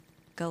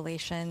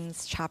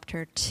Galatians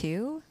chapter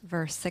 2,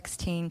 verse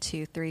 16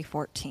 to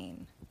 3:14.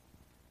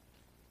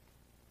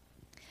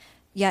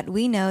 Yet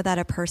we know that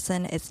a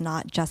person is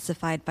not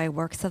justified by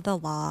works of the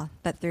law,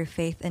 but through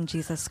faith in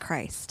Jesus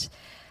Christ.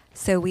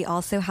 So we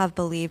also have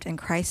believed in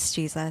Christ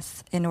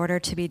Jesus in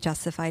order to be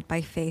justified by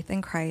faith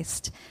in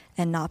Christ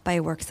and not by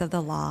works of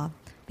the law,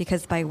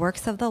 because by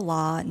works of the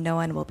law no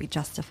one will be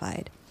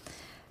justified.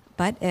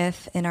 But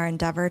if, in our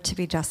endeavor to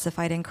be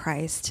justified in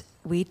Christ,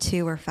 we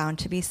too were found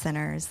to be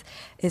sinners,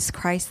 is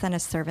Christ then a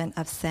servant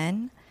of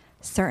sin?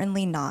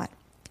 Certainly not.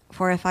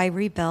 For if I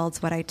rebuild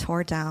what I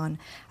tore down,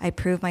 I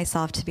prove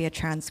myself to be a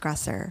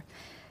transgressor.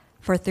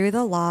 For through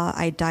the law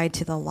I died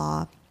to the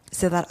law,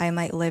 so that I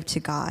might live to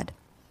God.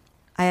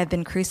 I have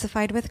been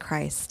crucified with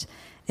Christ.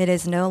 It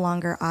is no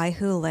longer I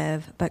who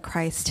live, but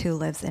Christ who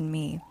lives in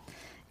me.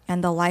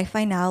 And the life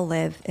I now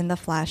live in the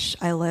flesh,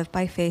 I live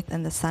by faith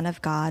in the Son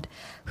of God,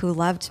 who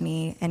loved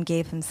me and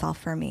gave himself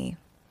for me.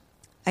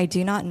 I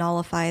do not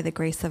nullify the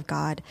grace of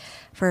God,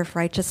 for if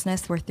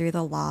righteousness were through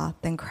the law,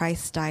 then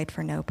Christ died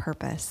for no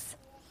purpose.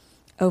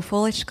 O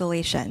foolish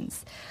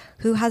Galatians,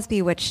 who has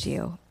bewitched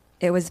you?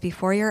 It was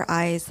before your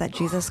eyes that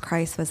Jesus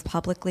Christ was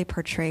publicly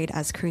portrayed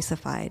as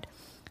crucified.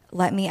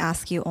 Let me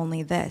ask you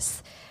only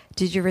this.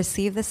 Did you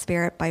receive the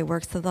Spirit by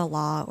works of the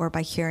law or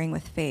by hearing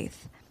with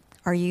faith?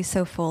 Are you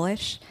so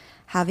foolish?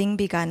 Having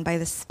begun by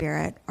the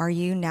Spirit, are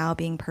you now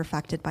being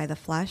perfected by the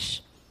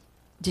flesh?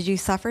 Did you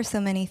suffer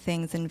so many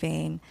things in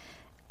vain,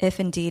 if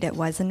indeed it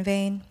was in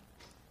vain?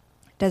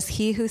 Does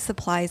he who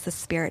supplies the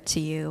Spirit to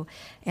you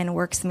and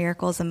works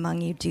miracles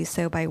among you do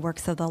so by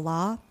works of the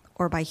law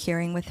or by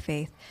hearing with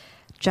faith,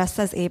 just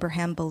as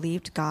Abraham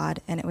believed God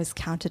and it was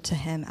counted to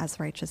him as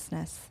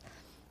righteousness?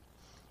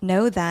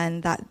 Know then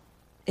that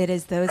it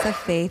is those of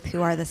faith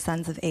who are the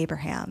sons of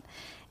Abraham.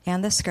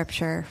 And the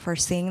scripture,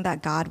 foreseeing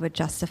that God would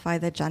justify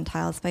the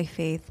Gentiles by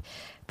faith,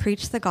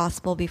 preached the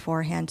gospel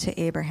beforehand to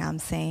Abraham,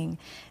 saying,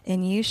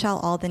 "In you shall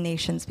all the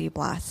nations be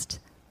blessed."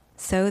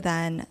 So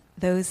then,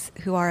 those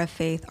who are of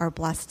faith are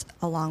blessed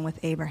along with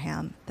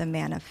Abraham, the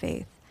man of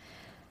faith.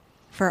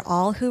 For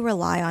all who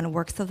rely on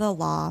works of the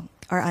law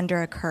are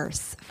under a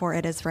curse, for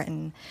it is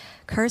written,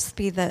 "Cursed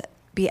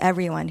be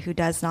everyone who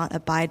does not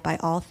abide by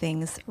all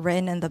things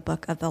written in the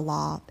book of the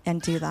law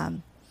and do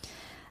them."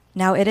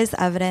 Now it is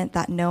evident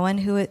that no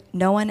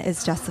one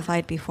is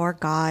justified before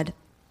God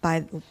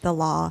by the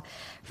law,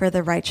 for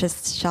the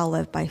righteous shall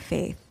live by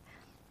faith.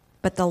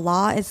 But the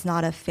law is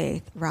not of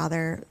faith,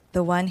 rather,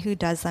 the one who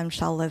does them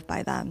shall live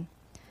by them.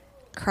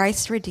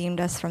 Christ redeemed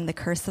us from the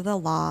curse of the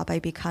law by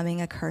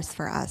becoming a curse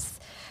for us,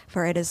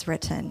 for it is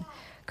written,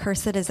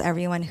 "Cursed is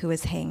everyone who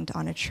is hanged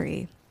on a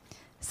tree,"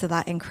 so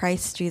that in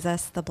Christ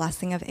Jesus the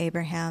blessing of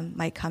Abraham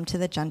might come to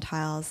the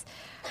Gentiles,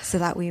 so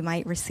that we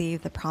might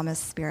receive the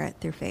promised Spirit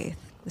through faith.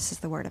 This is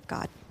the word of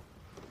God.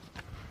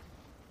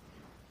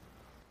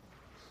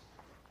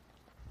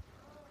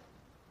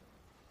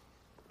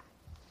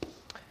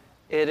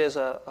 It is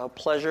a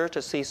pleasure to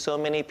see so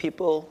many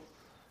people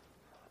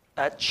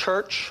at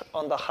church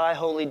on the high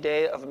holy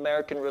day of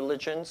American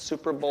religion,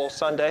 Super Bowl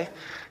Sunday.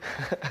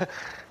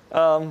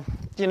 You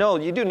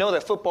do know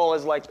that football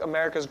is like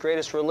America's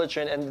greatest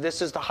religion, and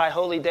this is the high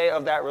holy day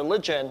of that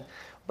religion.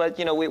 But,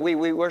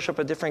 we worship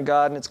a different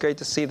God, and it's great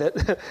to see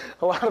that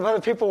a lot of other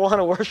people want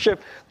to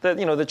worship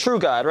the true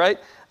God, right?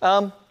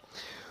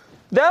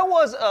 That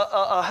was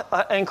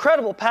an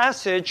incredible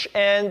passage,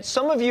 and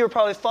some of you are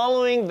probably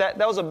following that.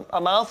 That was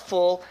a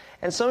mouthful,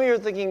 and some of you are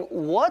thinking,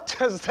 what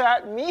does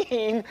that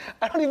mean?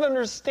 I don't even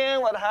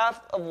understand what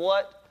half of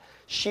what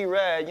she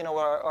read.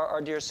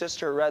 Our dear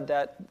sister read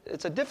that.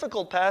 It's a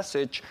difficult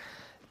passage,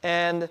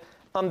 and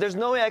there's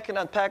no way I can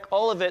unpack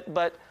all of it,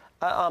 but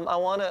I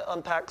want to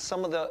unpack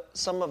some of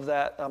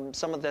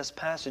this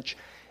passage.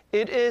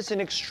 It is an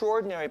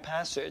extraordinary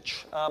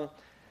passage.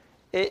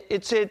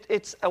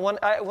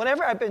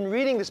 Whenever I've been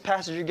reading this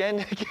passage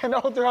again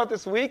all throughout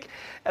this week,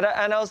 and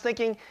I was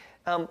thinking,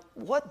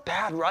 what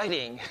bad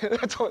writing?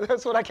 That's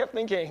what I kept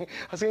thinking.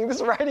 I was thinking,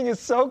 this writing is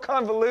so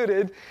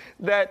convoluted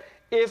that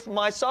if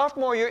my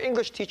sophomore year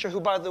English teacher, who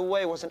by the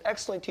way was an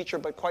excellent teacher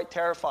but quite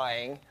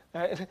terrifying,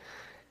 right?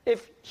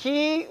 If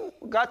he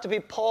got to be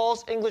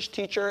Paul's English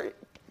teacher,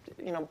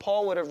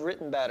 Paul would have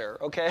written better,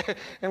 okay?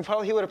 And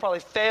he would have probably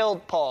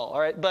failed Paul, all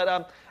right? But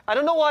I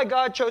don't know why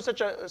God chose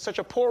such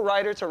a poor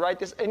writer to write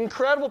this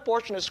incredible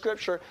portion of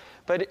Scripture,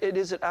 but it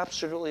is an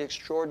absolutely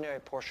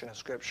extraordinary portion of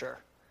Scripture.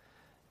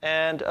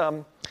 And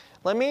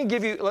let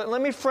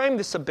me frame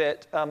this a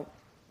bit.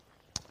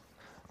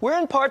 We're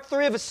in part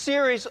 3 of a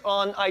series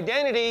on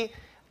identity,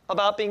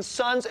 about being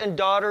sons and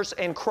daughters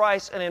in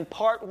Christ. And in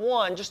part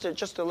 1, just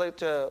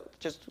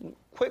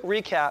quick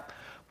recap,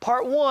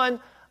 part 1.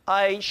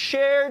 I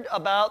shared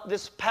about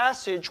this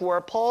passage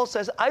where Paul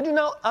says, I'm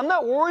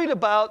not worried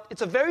about,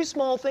 it's a very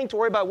small thing to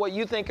worry about what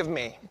you think of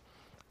me.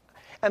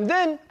 And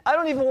then I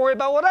don't even worry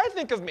about what I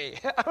think of me.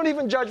 I don't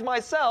even judge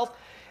myself.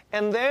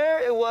 And there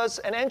it was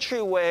an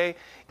entryway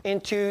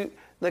into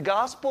the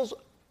gospel's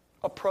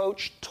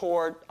approach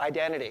toward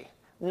identity.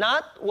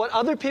 Not what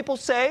other people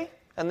say,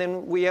 and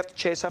then we have to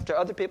chase after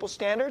other people's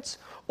standards,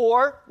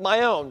 or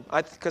my own,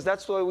 because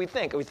that's the way we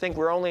think. We think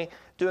we're only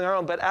doing our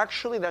own, but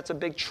actually that's a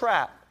big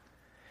trap.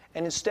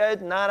 And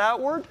instead, not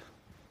outward,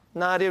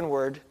 not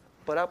inward,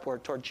 but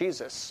upward toward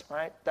Jesus,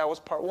 right? That was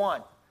part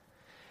one.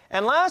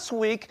 And last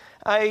week,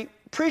 I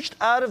preached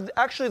out of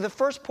actually the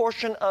first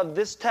portion of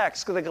this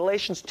text, the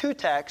Galatians 2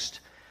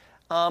 text,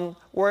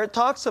 where it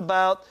talks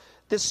about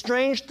this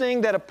strange thing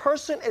that a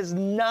person is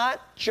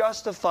not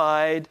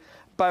justified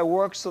by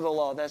works of the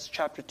law. That's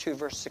chapter 2,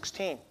 verse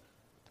 16.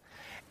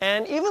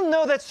 And even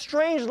though that's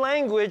strange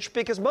language,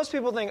 because most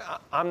people think,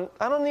 I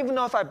don't even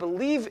know if I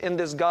believe in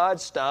this God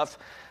stuff.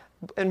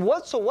 And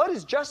what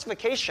is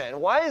justification?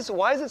 Why is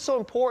it so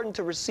important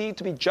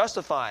to be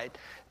justified,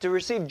 to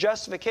receive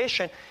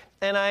justification?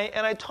 And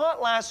I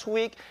taught last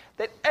week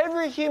that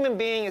every human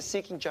being is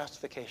seeking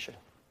justification,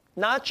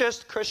 not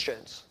just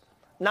Christians,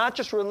 not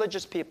just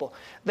religious people.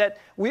 That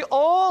we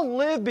all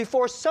live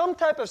before some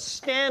type of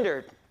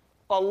standard,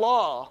 a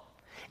law,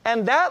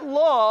 and that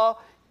law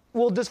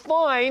will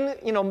define,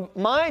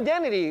 my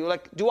identity.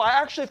 Like, do I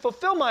actually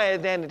fulfill my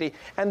identity?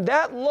 And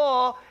that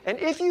law, and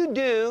if you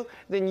do,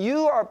 then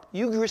you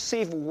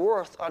receive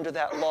worth under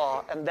that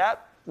law. And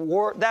that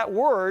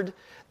word,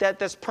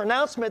 this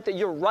pronouncement that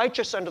you're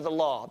righteous under the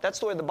law. That's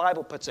the way the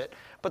Bible puts it.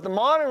 But the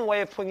modern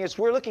way of putting it is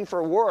we're looking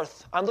for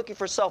worth. I'm looking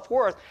for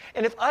self-worth.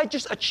 And if I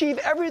just achieve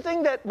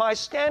everything that my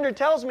standard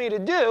tells me to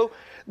do,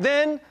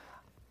 then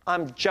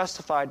I'm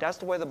justified. That's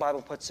the way the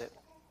Bible puts it.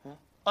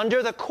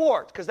 Under the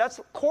court, because that's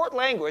court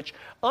language,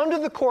 under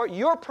the court,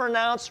 you're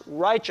pronounced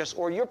righteous,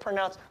 or you're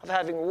pronounced of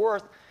having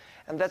worth,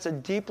 and that's a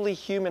deeply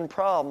human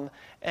problem.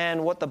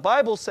 And what the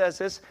Bible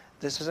says is,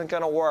 this isn't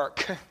going to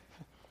work.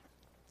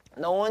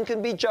 No one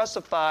can be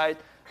justified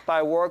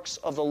by works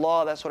of the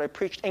law. That's what I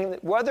preached. And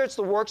whether it's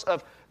the works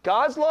of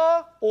God's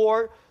law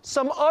or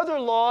some other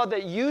law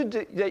that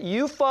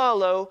you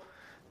follow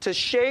to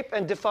shape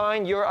and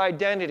define your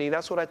identity.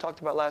 That's what I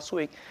talked about last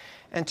week.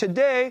 And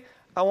today,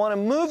 I want to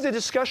move the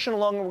discussion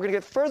along, and we're going to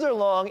get further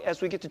along as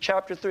we get to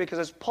chapter 3, because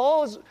as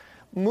Paul is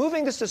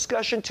moving this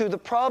discussion to the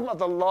problem of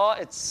the law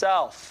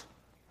itself.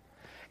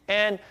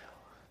 And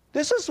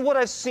this is what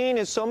I've seen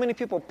in so many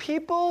people.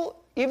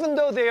 People, even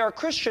though they are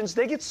Christians,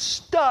 they get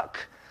stuck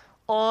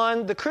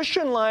on the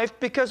Christian life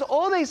because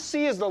all they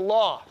see is the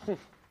law.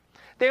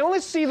 They only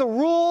see the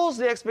rules,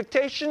 the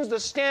expectations, the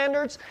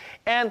standards,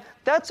 and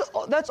that's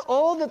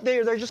all that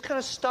they're just kind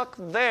of stuck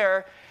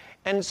there.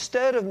 And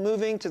instead of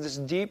moving to this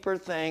deeper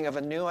thing of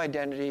a new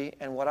identity,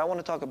 and what I want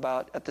to talk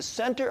about at the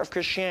center of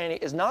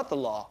Christianity is not the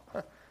law.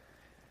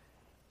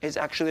 It's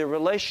actually a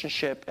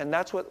relationship, and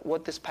that's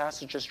what this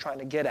passage is trying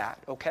to get at,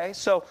 okay?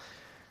 So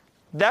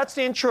that's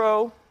the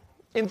intro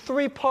in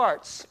 3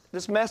 parts,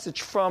 this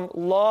message from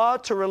law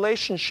to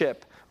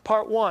relationship.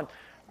 Part 1,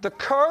 the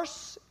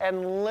curse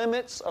and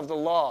limits of the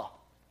law.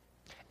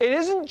 It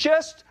isn't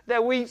just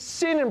that we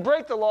sin and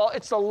break the law,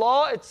 it's the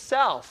law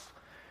itself.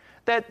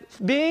 That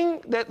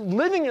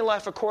living your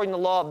life according to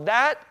law,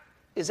 that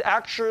is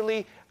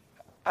actually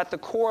at the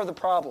core of the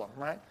problem,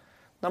 right?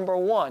 Number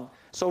 1.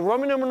 So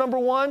Roman number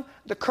 1,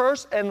 the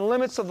curse and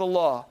limits of the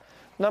law.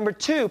 Number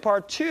 2,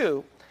 part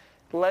 2,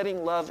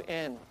 letting love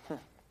in.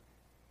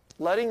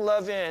 Letting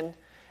love in,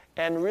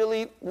 and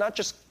really not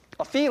just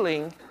a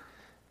feeling,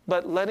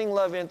 but letting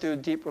love in through a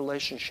deep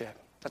relationship.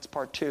 That's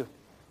part 2.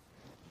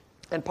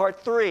 And part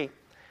 3,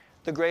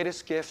 the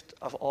greatest gift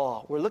of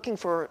all. We're looking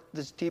for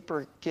this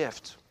deeper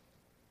gift.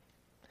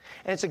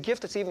 And it's a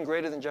gift that's even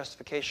greater than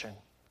justification.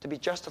 To be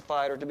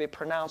justified or to be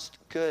pronounced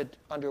good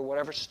under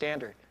whatever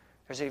standard,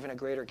 there's even a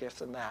greater gift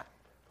than that,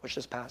 which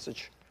this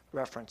passage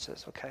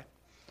references, okay?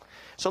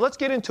 So let's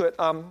get into it.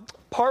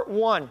 Part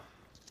 1.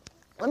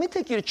 Let me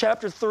take you to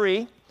chapter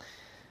 3,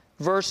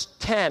 verse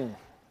 10.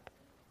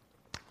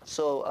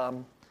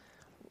 So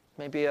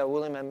maybe,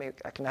 William,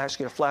 I can ask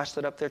you to flash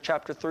that up there.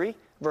 Chapter 3,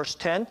 verse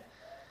 10.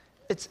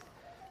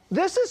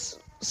 This is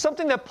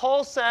something that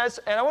Paul says,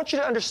 and I want you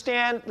to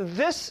understand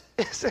this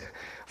is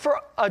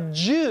for a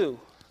Jew.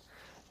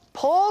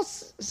 Paul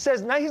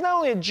says, now he's not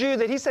only a Jew,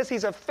 that he says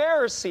he's a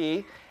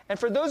Pharisee. And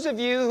for those of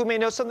you who may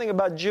know something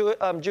about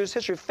Jewish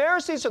history,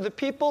 Pharisees are the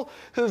people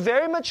who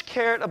very much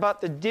cared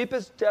about the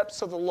deepest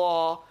depths of the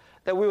law,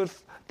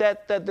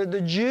 that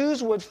the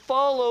Jews would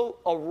follow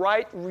a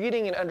right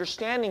reading and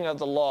understanding of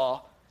the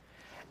law.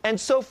 And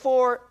so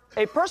for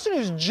a person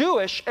who's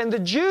Jewish, and the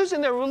Jews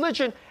in their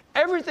religion,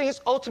 everything is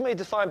ultimately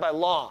defined by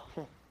law,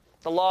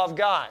 the law of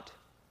God.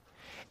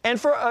 And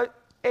for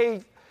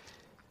a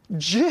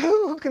Jew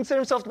who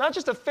considers himself not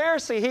just a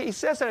Pharisee, he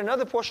says in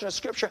another portion of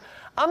Scripture,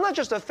 I'm not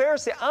just a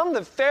Pharisee, I'm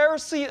the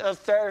Pharisee of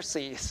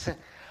Pharisees.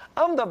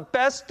 I'm the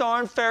best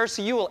darn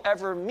Pharisee you will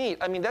ever meet.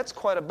 I mean, that's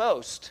quite a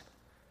boast.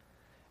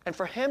 And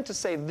for him to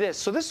say this,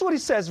 so this is what he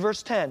says,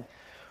 verse 10.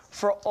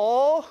 For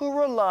all who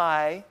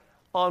rely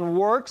on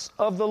works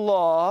of the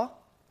law,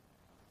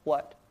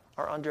 what?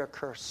 Are under a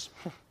curse.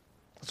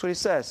 That's what he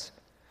says.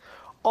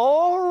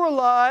 All who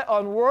rely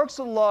on works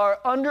of the law are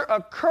under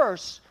a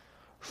curse,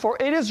 for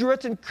it is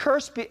written,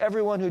 cursed be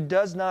everyone who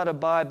does not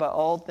abide by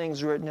all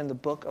things written in the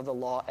book of the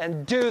law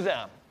and do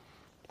them.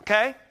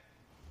 Okay?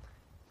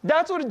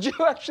 That's what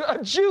a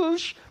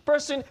Jewish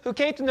person who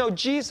came to know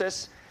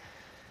Jesus,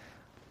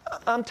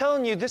 I'm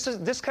telling you,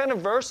 this kind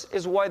of verse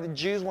is why the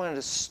Jews wanted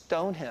to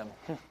stone him.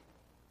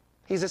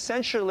 He's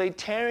essentially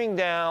tearing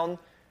down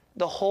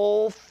the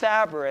whole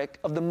fabric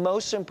of the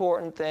most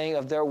important thing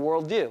of their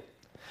worldview.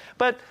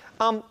 But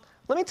let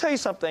me tell you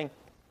something.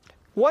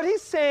 What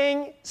he's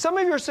saying, some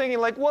of you are saying,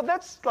 like, well,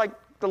 that's like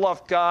the law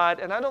of God,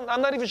 and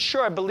I'm not even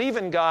sure I believe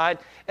in God,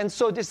 and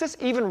so is this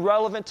even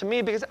relevant to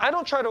me? Because I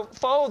don't try to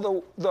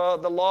follow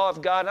the law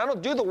of God, and I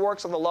don't do the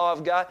works of the law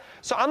of God,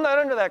 so I'm not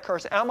under that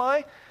curse, am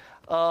I?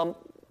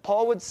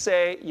 Paul would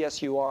say,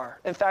 yes, you are.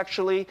 And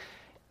factually,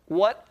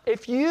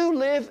 if you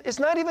live, it's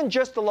not even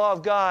just the law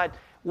of God,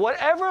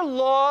 whatever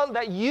law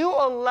that you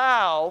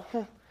allow,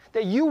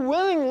 that you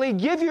willingly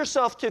give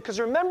yourself to, because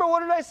remember,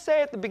 what did I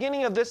say at the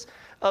beginning of this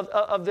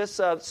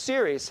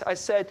series? I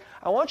said,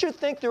 I want you to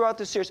think throughout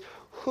this series,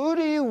 who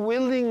do you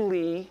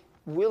willingly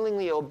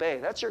obey?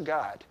 That's your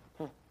God.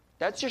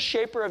 That's your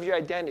shaper of your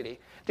identity,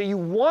 that you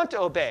want to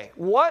obey.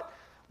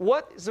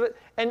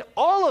 And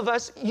all of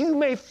us, you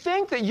may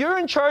think that you're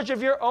in charge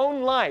of your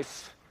own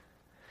life,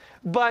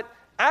 but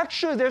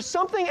actually there's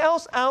something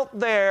else out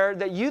there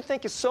that you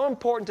think is so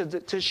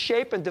important to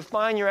shape and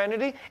define your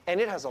identity,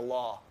 and it has a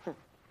law.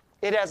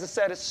 It has a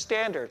set of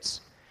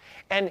standards.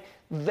 And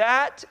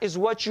that is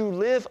what you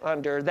live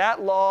under.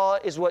 That law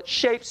is what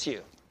shapes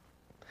you.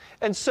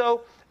 And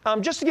so,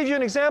 just to give you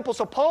an example,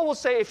 so Paul will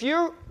say,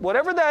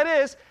 whatever that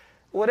is,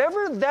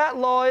 whatever that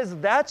law is,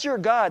 that's your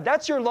God.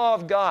 That's your law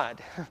of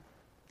God.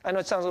 I know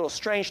it sounds a little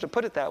strange to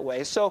put it that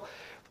way. So,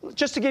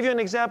 just to give you an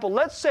example,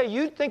 let's say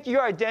you think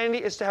your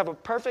identity is to have a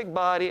perfect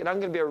body, and I'm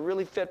going to be a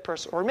really fit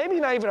person, or maybe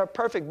not even a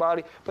perfect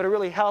body, but a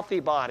really healthy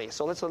body.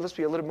 So let's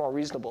be a little more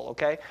reasonable,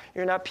 okay?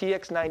 You're not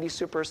PX90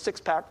 super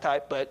six-pack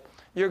type, but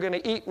you're going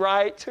to eat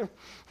right,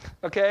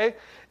 okay?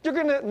 You're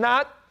going to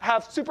not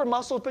have super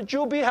muscles, but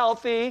you'll be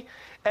healthy,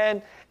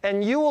 and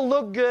you will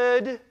look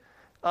good,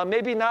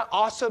 maybe not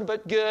awesome,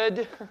 but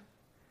good.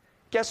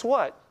 Guess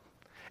what?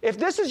 If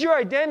this is your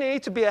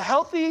identity to be a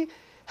healthy,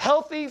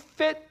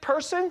 fit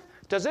person,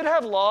 does it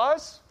have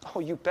laws? Oh,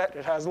 you bet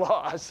it has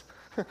laws.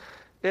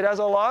 It has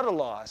a lot of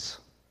laws.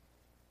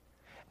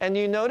 And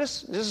you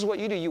notice, this is what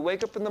you do. You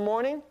wake up in the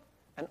morning,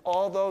 and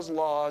all those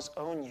laws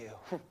own you.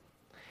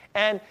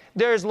 And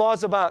there's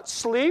laws about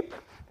sleep.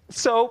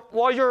 So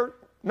while you're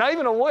not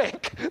even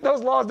awake,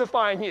 those laws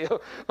define you.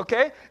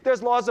 Okay?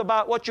 There's laws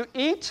about what you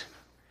eat.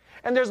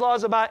 And there's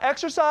laws about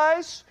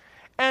exercise.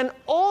 And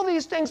all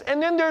these things.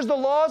 And then there's the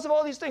laws of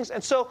all these things.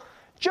 And so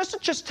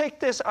just take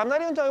this. I'm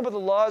not even talking about the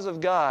laws of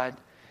God.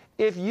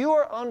 If you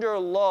are under a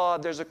law,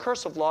 there's a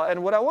curse of law.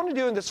 And what I want to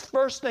do in this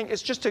first thing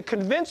is just to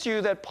convince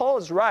you that Paul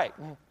is right.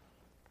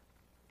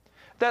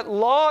 That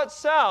law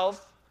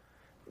itself,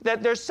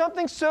 that there's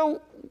something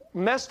so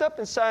messed up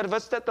inside of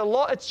us that the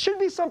law, it should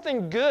be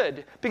something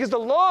good. Because the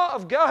law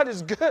of God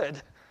is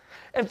good.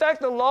 In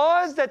fact, the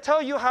laws that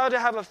tell you how to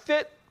have a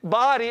fit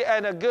body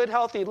and a good,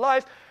 healthy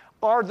life,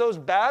 are those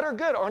bad or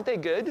good? Aren't they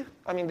good?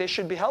 I mean, they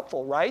should be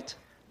helpful, right?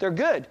 They're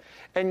good.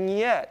 And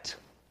yet,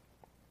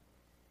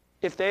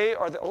 if they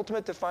are the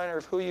ultimate definer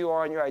of who you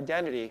are and your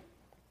identity,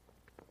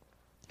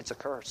 it's a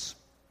curse.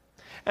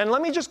 And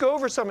let me just go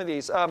over some of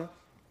these.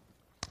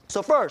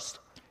 So first,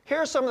 here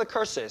are some of the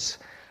curses.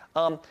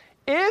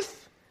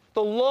 If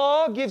the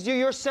law gives you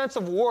your sense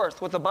of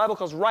worth, what the Bible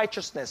calls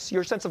righteousness,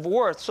 your sense of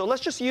worth. So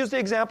let's just use the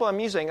example I'm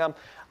using,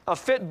 a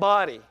fit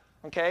body,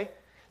 okay?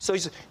 So he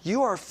says,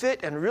 you are fit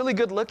and really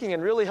good looking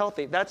and really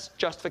healthy. That's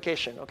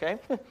justification, okay?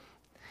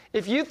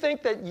 If you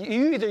think that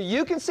either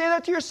you can say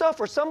that to yourself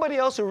or somebody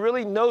else who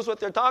really knows what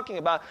they're talking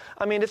about.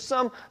 I mean, if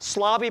some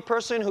slobby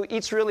person who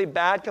eats really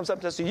bad comes up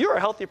to us, you're a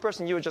healthy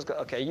person, you would just go,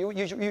 okay,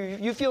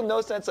 you feel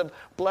no sense of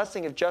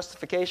blessing of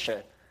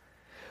justification.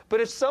 But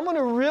if someone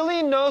who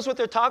really knows what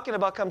they're talking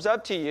about comes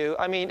up to you,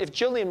 I mean, if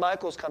Jillian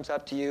Michaels comes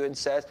up to you and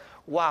says,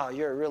 wow,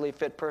 you're a really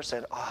fit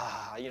person,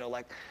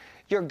 like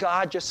your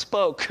God just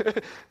spoke,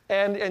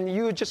 and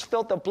you just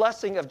felt the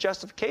blessing of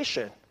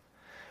justification.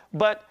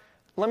 But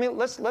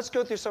let's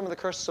go through some of the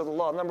curses of the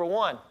law. Number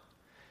one,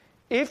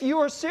 if you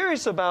are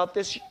serious about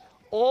this,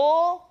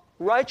 all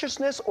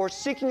righteousness or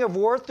seeking of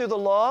worth through the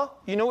law,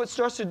 you know what it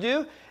starts to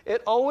do?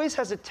 It always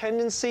has a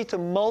tendency to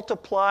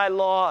multiply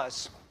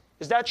laws.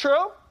 Is that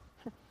true?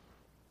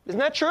 Isn't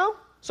that true?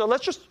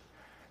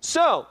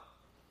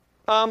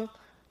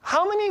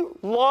 How many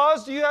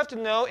laws do you have to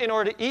know in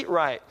order to eat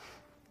right?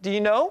 Do you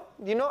know?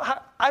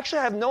 Actually,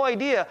 I have no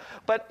idea,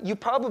 but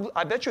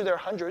I bet you there are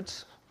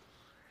hundreds.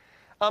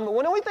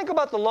 When we think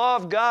about the law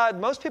of God,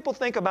 most people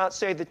think about,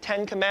 say, the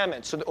 10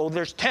 Commandments. So,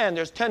 there's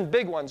 10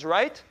 big ones,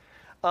 right?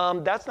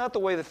 That's not the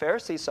way the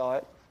Pharisees saw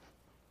it.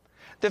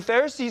 The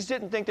Pharisees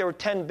didn't think there were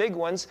 10 big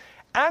ones.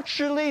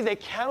 Actually, they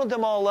counted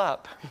them all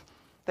up.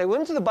 They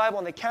went into the Bible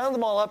and they counted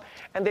them all up,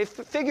 and they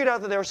figured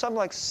out that there were something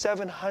like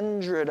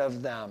 700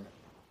 of them.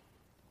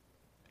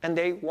 And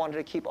they wanted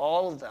to keep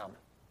all of them.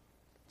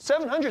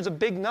 700 is a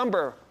big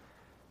number,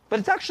 but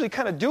it's actually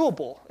kind of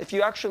doable if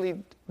you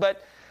actually,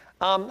 but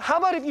How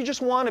about if you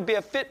just want to be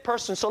a fit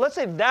person? So let's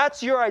say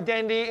that's your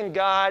identity in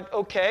God.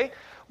 Okay.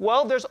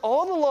 Well, there's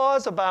all the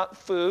laws about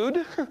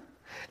food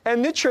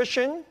and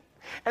nutrition.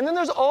 And then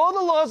there's all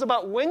the laws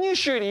about when you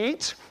should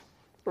eat,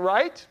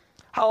 right?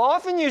 How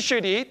often you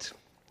should eat.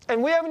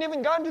 And we haven't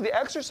even gotten to the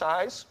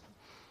exercise.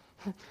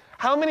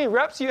 How many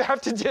reps you have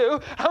to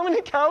do, how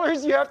many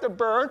calories you have to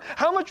burn,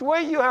 how much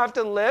weight you have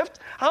to lift,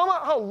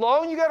 how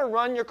long you got to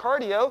run your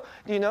cardio.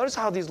 Do you notice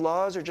how these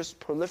laws are just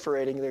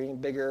proliferating? They're getting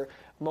bigger,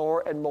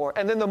 more and more.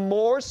 And then the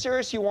more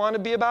serious you want to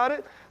be about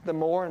it, the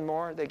more and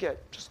more they get.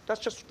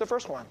 That's just the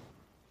first one.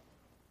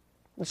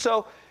 And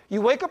so you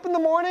wake up in the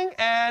morning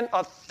and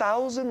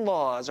 1,000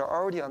 laws are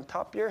already on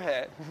top of your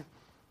head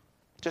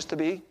just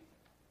to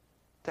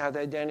have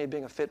the identity of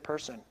being a fit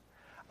person.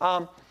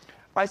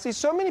 I see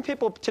so many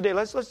people today.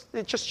 Let's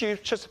just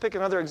to pick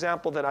another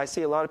example that I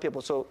see a lot of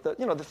people. So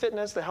the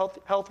fitness, the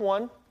health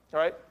one, all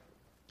right,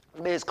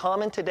 is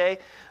common today.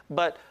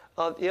 But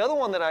the other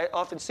one that I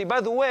often see. By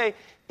the way,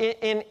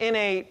 in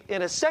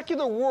a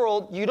secular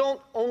world, you don't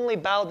only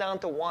bow down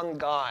to one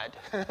God.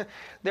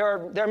 There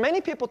are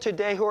many people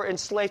today who are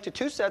enslaved to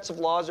 2 sets of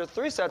laws or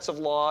 3 sets of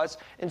laws.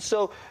 And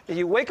so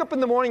you wake up in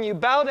the morning, you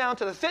bow down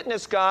to the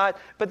fitness God,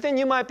 but then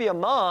you might be a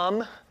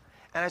mom.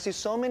 And I see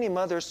so many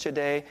mothers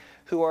today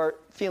who are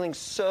feeling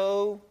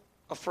so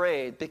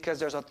afraid because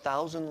there's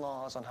 1,000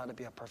 laws on how to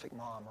be a perfect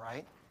mom,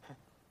 right?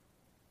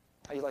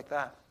 How you like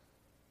that?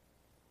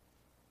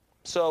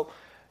 So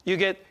you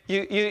get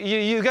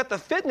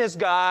the fitness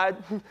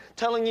God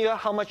telling you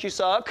how much you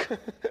suck,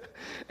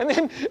 and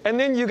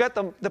then you got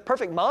the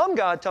perfect mom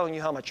God telling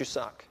you how much you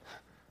suck.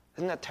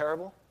 Isn't that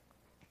terrible?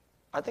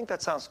 I think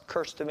that sounds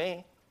cursed to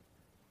me.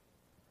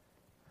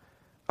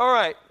 All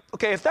right.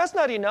 Okay, if that's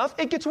not enough,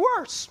 it gets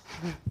worse.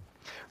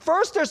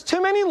 First, there's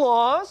too many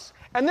laws,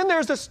 and then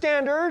there's a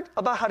standard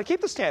about how to keep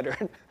the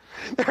standard.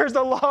 There's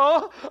the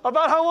law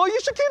about how well you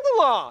should keep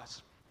the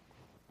laws.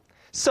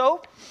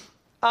 So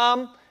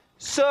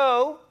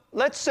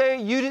let's say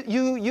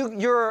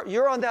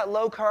you're on that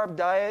low carb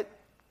diet,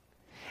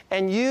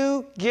 and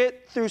you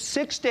get through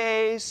 6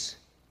 days,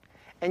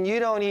 and you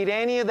don't eat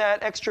any of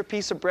that extra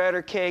piece of bread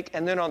or cake,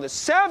 and then on the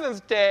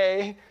 7th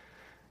day,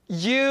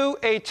 you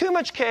ate too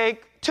much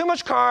cake, too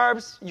much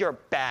carbs, you're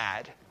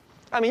bad.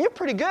 I mean, you're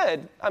pretty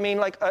good. I mean,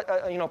 like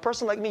a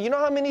person like me, you know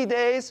how many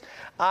days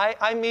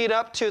I meet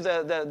up to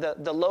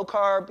the low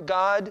carb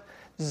God?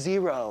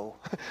 0.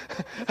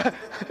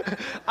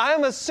 I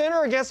am a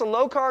sinner against a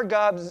low carb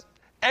God.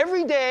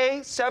 Every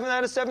day, 7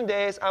 out of 7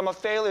 days, I'm a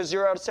failure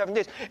 0 out of 7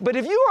 days. But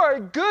if you are a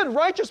good,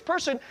 righteous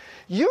person,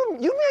 you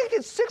make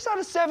it 6 out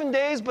of 7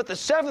 days, but the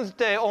 7th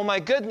day, oh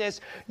my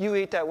goodness, you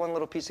eat that one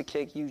little piece of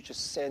cake, you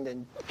just sinned,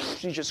 and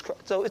you just cry.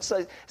 So it's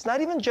not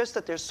even just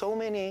that there's so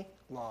many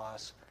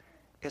laws.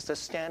 It's the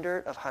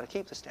standard of how to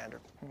keep the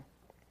standard.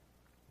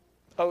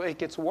 Oh, it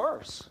gets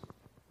worse.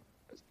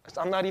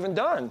 I'm not even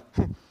done.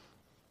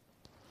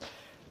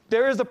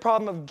 There is the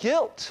problem of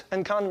guilt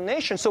and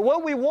condemnation. So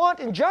what we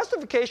want in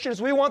justification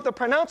is we want the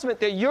pronouncement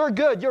that you're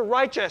good, you're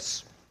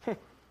righteous.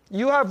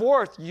 You have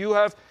worth.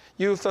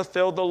 You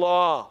fulfilled the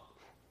law.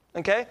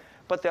 Okay?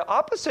 But the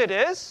opposite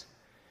is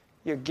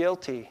you're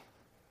guilty.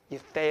 You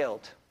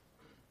failed.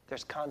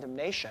 There's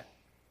condemnation.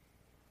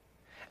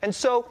 And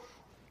so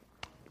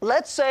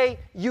let's say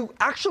you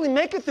actually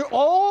make it through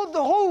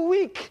the whole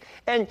week,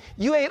 and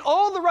you ate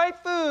all the right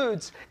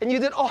foods, and you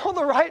did all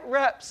the right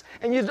reps,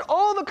 and you did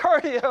all the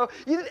cardio,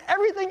 you did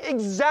everything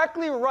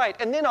exactly right.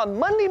 And then on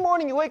Monday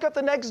morning, you wake up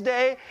the next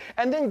day,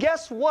 and then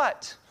guess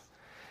what?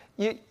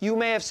 You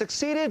may have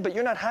succeeded, but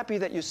you're not happy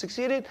that you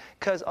succeeded,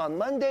 because on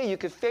Monday you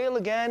could fail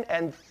again,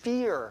 and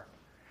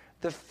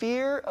the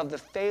fear of the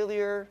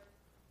failure,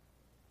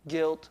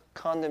 guilt,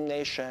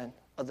 condemnation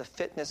of the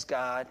fitness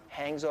God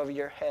hangs over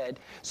your head.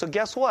 So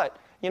guess what?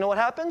 You know what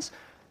happens?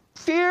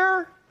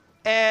 Fear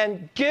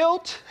and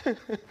guilt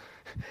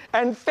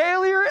and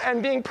failure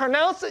and being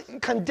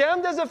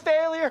condemned as a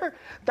failure,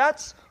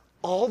 that's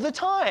all the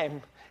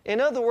time.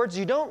 In other words,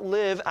 you don't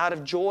live out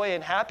of joy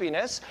and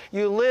happiness.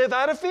 You live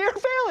out of fear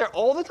and failure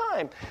all the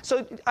time.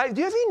 So have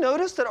you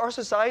noticed that our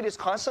society is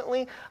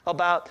constantly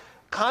about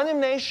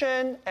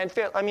condemnation and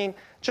failure? I mean,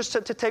 just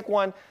to take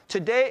one,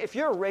 today, if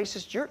you're a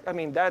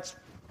racist, that's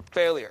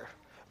failure.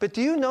 But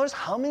do you notice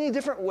how many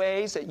different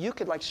ways that you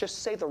could just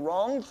say the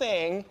wrong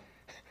thing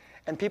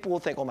and people will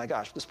think, oh my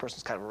gosh, this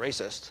person's kind of a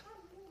racist?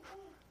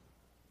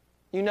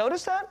 You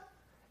notice that?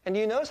 And do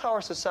you notice how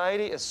our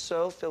society is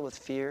so filled with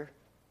fear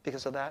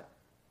because of that?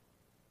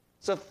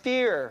 So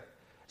fear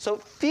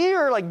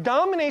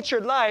dominates your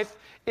life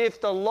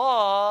if the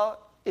law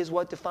is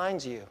what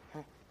defines you.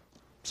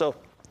 So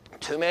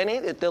too many,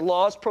 the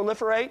laws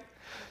proliferate.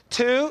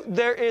 2,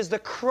 there is the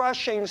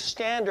crushing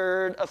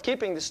standard of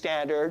keeping the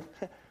standard.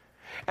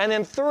 And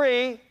then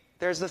 3,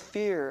 there's the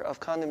fear of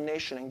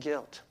condemnation and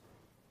guilt.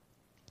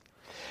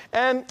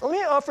 And let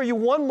me offer you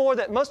one more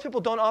that most people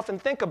don't often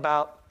think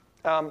about,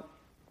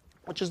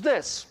 which is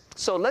this.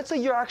 So let's say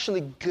you're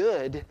actually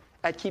good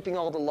at keeping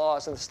all the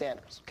laws and the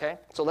standards, okay?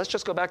 So let's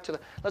go back to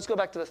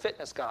the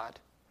fitness God.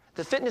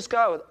 The fitness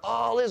God with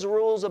all his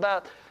rules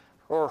about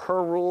or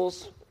her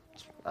rules.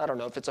 I don't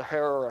know if it's a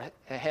her or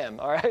a him,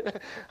 all right?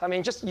 I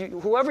mean, just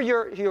whoever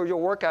your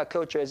workout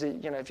coach is,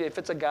 if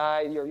it's a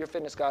guy, your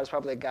fitness guy is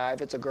probably a guy.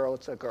 If it's a girl,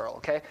 it's a girl,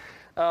 okay?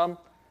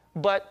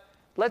 But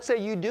let's say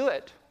you do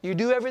it. You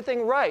do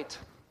everything right.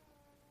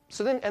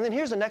 And then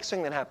here's the next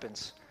thing that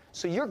happens.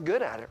 So you're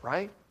good at it,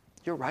 right?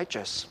 You're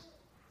righteous.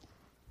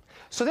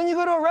 So then you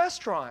go to a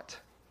restaurant,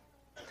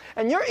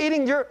 and you're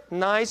eating your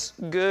nice,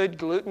 good,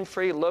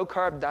 gluten-free,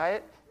 low-carb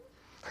diet,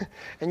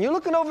 and you're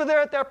looking over there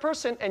at that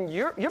person, and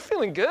you're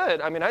feeling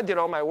good. I mean, I did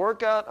all my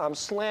workout. I'm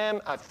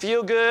slim. I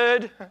feel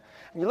good. And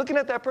you're looking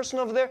at that person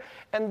over there,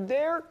 and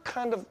they're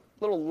kind of a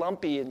little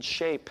lumpy in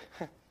shape.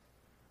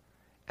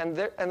 And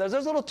there's a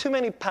little too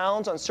many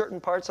pounds on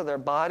certain parts of their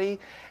body,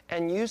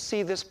 and you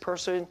see this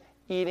person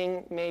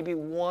eating maybe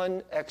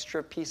one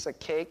extra piece of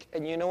cake,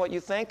 and you know what you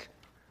think?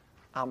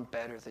 I'm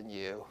better than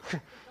you.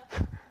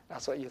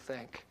 That's what you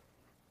think.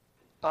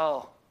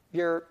 Oh,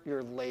 you're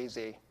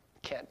lazy.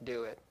 Can't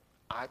do it.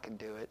 I can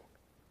do it.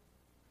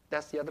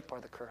 That's the other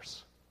part of the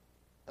curse,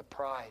 the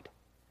pride.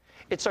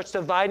 It starts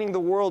dividing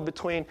the world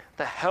between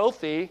the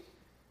healthy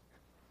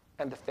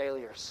and the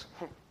failures,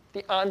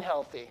 the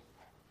unhealthy.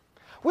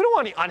 We don't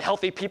want any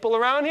unhealthy people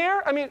around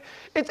here. I mean,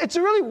 it's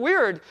really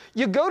weird.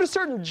 You go to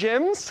certain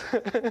gyms,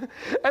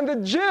 and the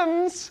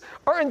gyms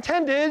are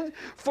intended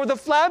for the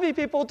flabby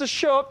people to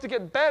show up to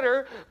get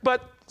better,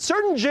 but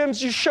certain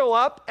gyms you show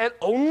up and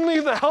only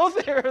the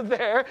healthy are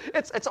there.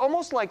 It's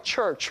almost like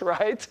church,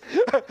 right?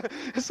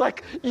 It's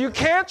like you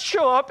can't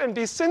show up and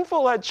be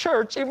sinful at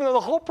church, even though the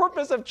whole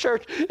purpose of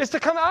church is to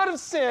come out of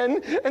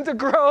sin and to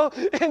grow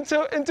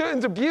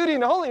into beauty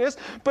and holiness.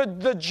 But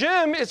the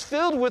gym is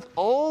filled with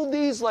all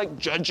these like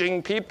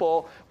judging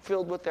people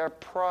filled with their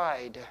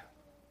pride.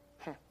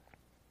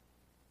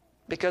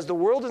 Because the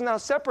world is now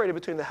separated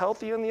between the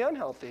healthy and the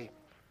unhealthy.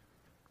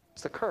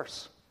 It's the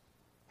curse.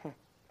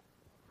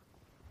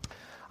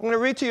 I'm going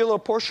to read to you a little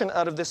portion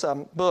out of this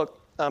book.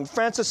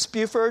 Francis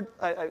Spuford,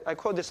 I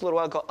quoted this a little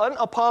while ago,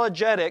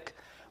 Unapologetic,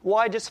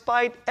 Why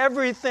Despite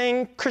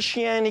Everything,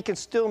 Christianity Can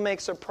Still Make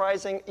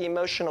Surprising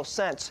Emotional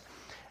Sense.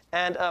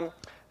 And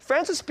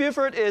Francis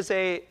Spuford is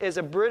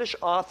a British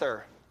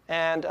author,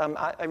 and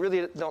I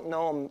really don't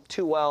know him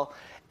too well.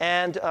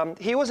 And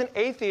he was an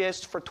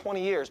atheist for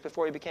 20 years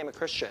before he became a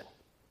Christian.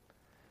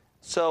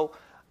 So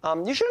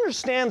you should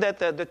understand that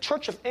the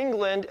Church of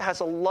England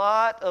has a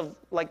lot of,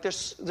 like,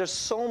 there's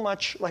so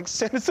much, like,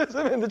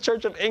 cynicism in the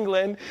Church of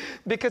England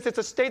because it's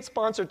a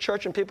state-sponsored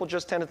church and people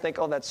just tend to think,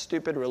 oh, that's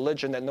stupid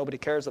religion that nobody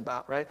cares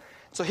about, right?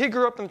 So he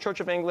grew up in the Church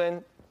of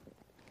England.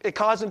 It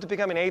caused him to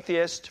become an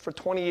atheist for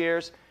 20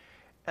 years,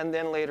 and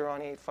then later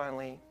on he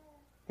finally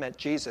met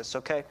Jesus,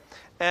 okay?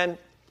 And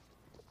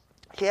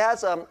he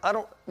has,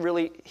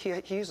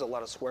 he used a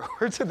lot of swear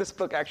words in this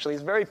book, actually.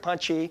 He's very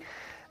punchy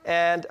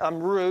and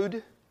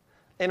rude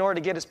in order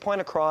to get his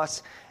point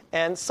across.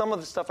 And some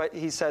of the stuff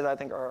he says, I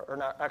think, are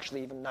not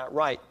actually even not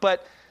right.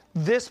 But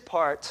this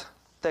part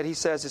that he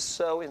says is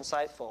so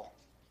insightful,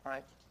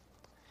 right?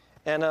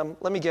 And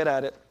let me get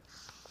at it.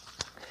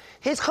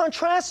 He's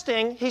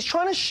contrasting, he's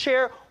trying to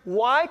share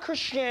why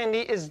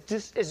Christianity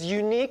is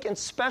unique and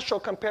special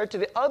compared to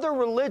the other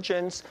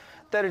religions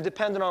that are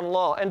dependent on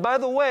law. And by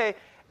the way,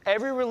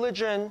 every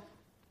religion,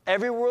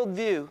 every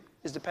worldview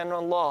is dependent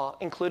on law,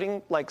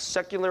 including like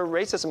secular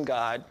racism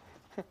God.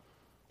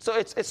 So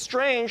it's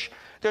strange.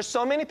 There's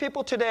so many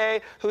people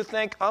today who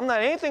think, I'm not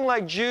anything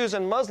like Jews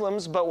and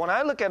Muslims, but when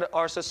I look at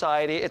our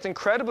society, it's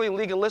incredibly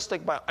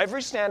legalistic by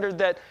every standard,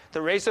 that the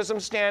racism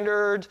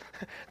standard,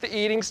 the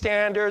eating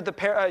standard, the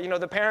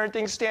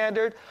parenting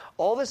standard.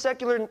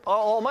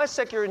 All my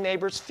secular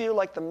neighbors feel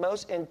like the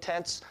most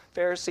intense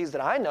Pharisees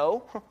that I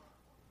know.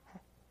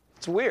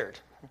 It's weird.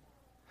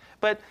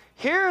 But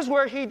here's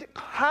where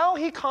how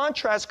he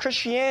contrasts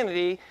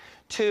Christianity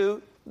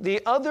to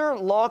the other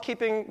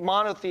law-keeping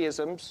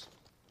monotheisms,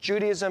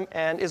 Judaism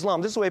and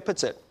Islam. This is the way he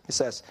puts it. He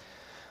says,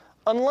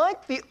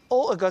 unlike the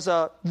old,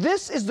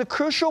 this is the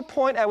crucial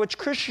point at which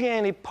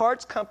Christianity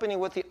parts company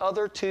with the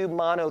other two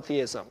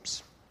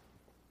monotheisms.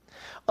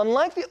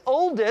 Unlike the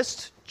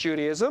oldest,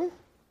 Judaism,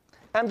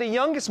 and the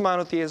youngest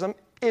monotheism,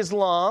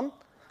 Islam,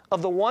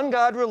 of the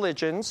one-God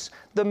religions,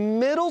 the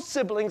middle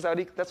siblings,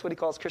 that's what he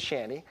calls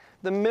Christianity,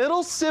 the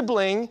middle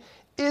sibling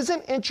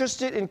isn't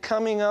interested in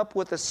coming up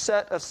with a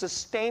set of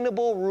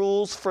sustainable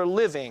rules for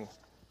living.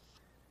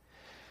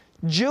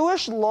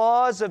 Jewish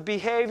laws of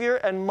behavior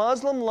and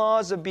Muslim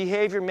laws of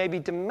behavior may be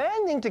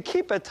demanding to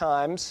keep at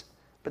times,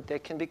 but they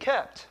can be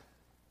kept.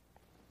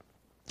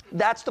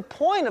 That's the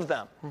point of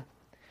them.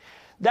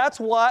 That's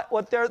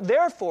what they're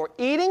there for.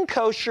 Eating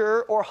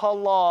kosher or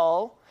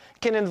halal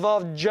can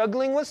involve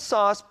juggling with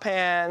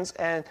saucepans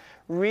and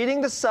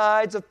reading the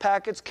sides of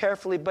packets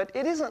carefully, but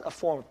it isn't a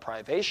form of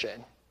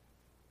privation.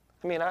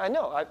 I mean, I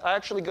know. I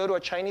actually go to a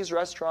Chinese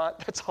restaurant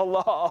that's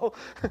halal,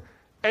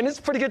 and it's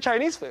pretty good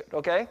Chinese food,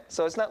 okay?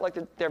 So it's not like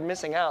they're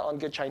missing out on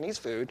good Chinese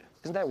food.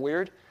 Isn't that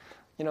weird?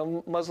 You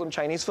know, Muslim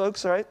Chinese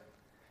folks, right?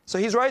 So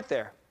he's right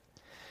there.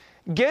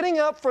 Getting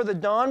up for the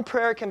dawn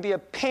prayer can be a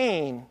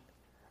pain,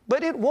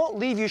 but it won't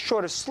leave you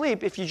short of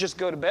sleep if you just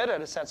go to bed at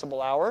a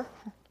sensible hour.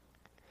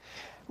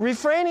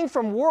 Refraining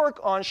from work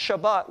on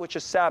Shabbat, which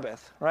is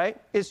Sabbath, right,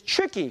 is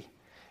tricky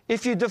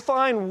if you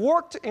define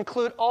work to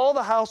include all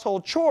the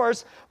household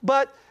chores,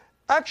 but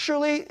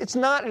actually it's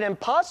not an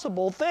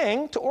impossible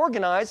thing to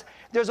organize.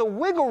 There's a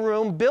wiggle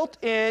room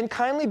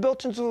kindly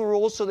built into the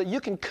rules so that you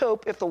can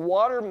cope if the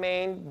water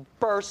main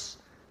bursts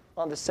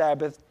on the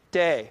Sabbath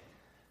day.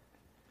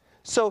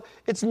 So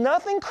it's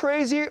nothing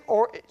crazy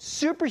or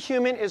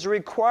superhuman is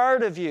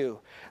required of you.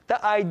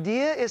 The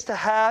idea is to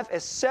have a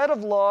set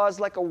of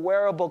laws like a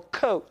wearable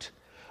coat,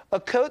 a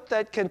coat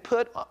that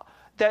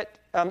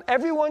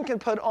everyone can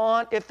put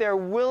on if they're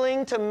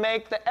willing to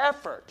make the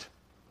effort.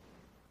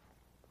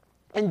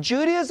 In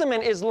Judaism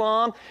and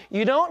Islam,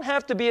 you don't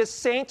have to be a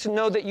saint to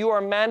know that you are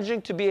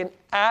managing to be an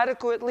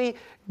adequately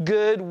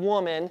good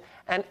woman,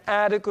 an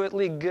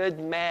adequately good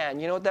man.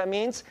 You know what that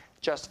means?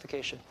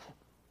 Justification.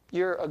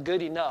 You're a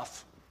good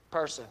enough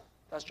person.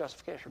 That's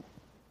justification.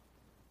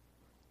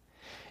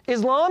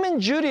 Islam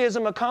and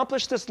Judaism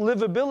accomplish this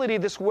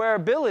livability, this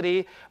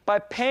wearability, by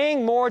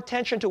paying more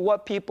attention to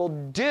what people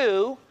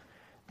do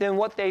than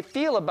what they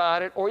feel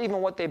about it or even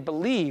what they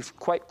believe.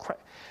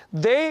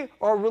 They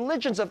are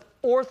religions of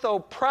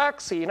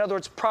orthopraxy, in other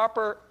words,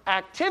 proper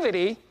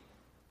activity,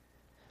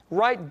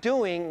 right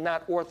doing,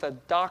 not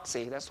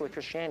orthodoxy. That's what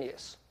Christianity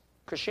is.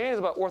 Christianity is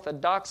about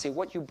orthodoxy,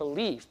 what you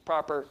believe,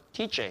 proper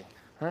teaching.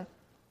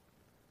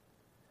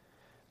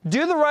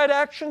 Do the right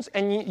actions,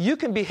 and you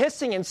can be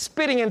hissing and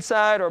spitting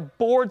inside or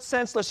bored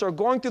senseless or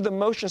going through the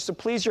motions to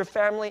please your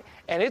family,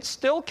 and it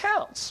still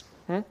counts.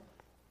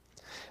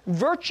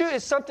 Virtue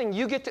is something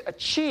you get to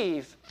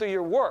achieve through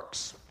your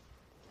works.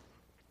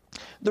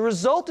 The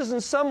result is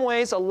in some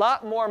ways a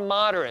lot more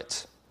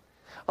moderate,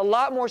 a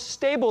lot more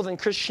stable than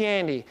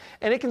Christianity,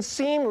 and it can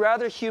seem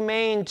rather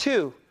humane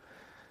too.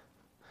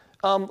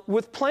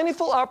 With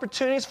plentiful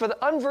opportunities for the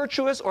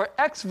unvirtuous or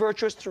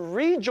ex-virtuous to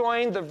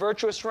rejoin the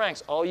virtuous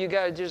ranks. All you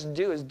got to just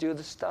do is do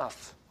the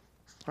stuff,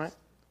 right?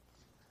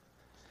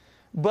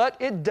 But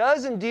it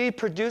does indeed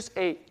produce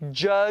a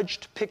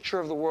judged picture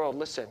of the world.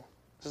 Listen,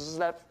 this is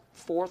that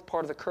fourth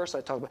part of the curse I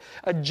talked about.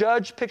 A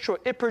judged picture.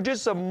 It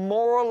produces a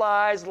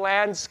moralized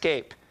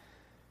landscape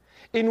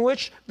in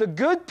which the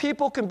good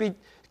people can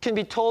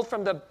be told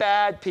from the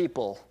bad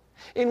people,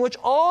 in which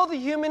all the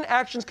human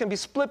actions can be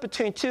split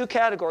between two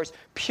categories: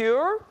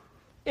 pure,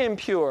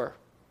 impure,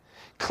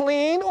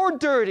 clean or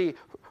dirty,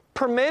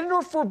 permitted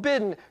or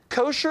forbidden,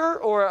 kosher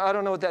or, I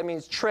don't know what that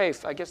means,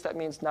 treif. I guess that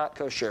means not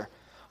kosher.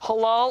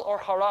 Halal or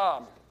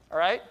haram, all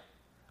right?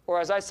 Or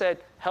as I said,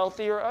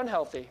 healthy or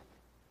unhealthy.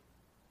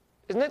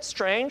 Isn't it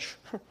strange?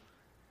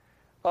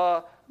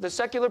 The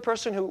secular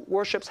person who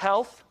worships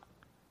health,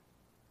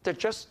 they're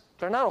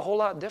not a whole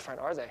lot different,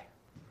 are they?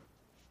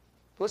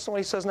 Listen to what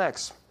he says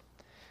next.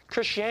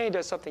 Christianity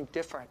does something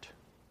different.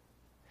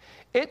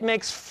 It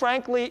makes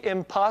frankly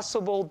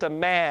impossible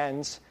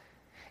demands.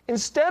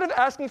 Instead of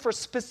asking for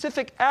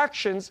specific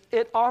actions,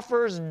 it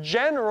offers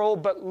general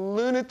but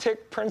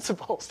lunatic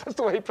principles. That's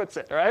the way he puts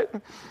it, right?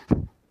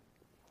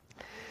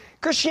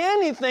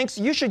 Christianity thinks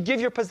you should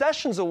give your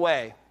possessions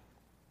away.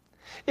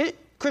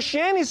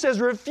 Christianity says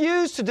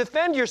refuse to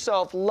defend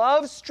yourself,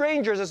 love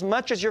strangers as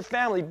much as your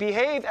family,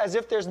 behave as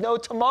if there's no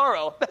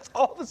tomorrow. That's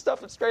all the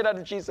stuff that's straight out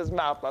of Jesus'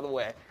 mouth, by the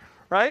way,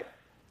 right?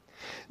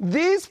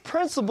 These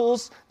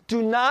principles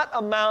do not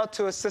amount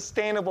to a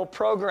sustainable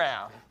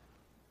program.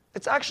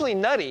 It's actually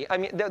nutty. I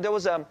mean, there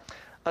was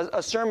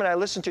a sermon I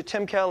listened to,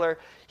 Tim Keller.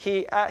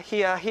 He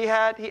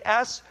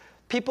asked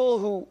people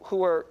who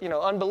were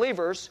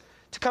unbelievers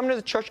to come to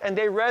the church, and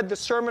they read the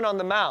Sermon on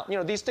the Mount.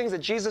 These things that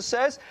Jesus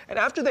says. And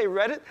after they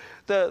read it,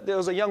 there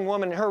was a young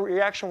woman, and her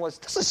reaction was,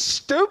 "This is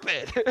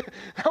stupid."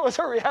 That was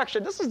her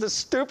reaction. This is the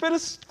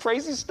stupidest,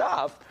 crazy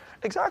stuff.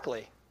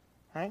 Exactly,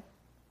 right?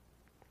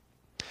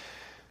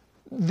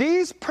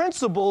 These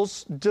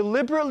principles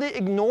deliberately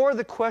ignore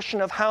the question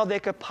of how they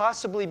could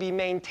possibly be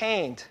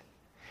maintained.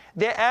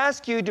 They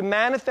ask you to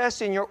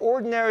manifest in your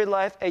ordinary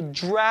life a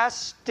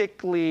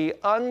drastically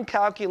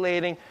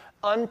uncalculating,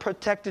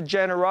 unprotected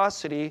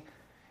generosity,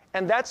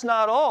 and that's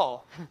not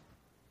all.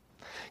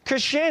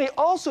 Christianity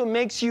also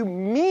makes you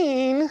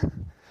mean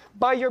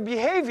by your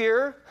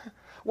behavior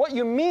what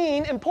you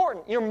mean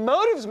important. Your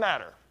motives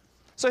matter.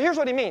 So here's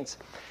what he means.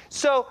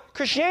 So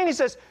Christianity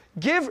says,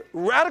 give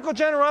radical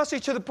generosity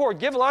to the poor.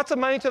 Give lots of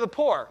money to the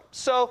poor.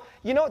 So,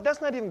 that's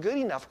not even good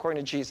enough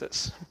according to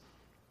Jesus.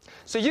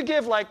 So you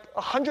give like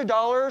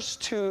 $100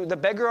 to the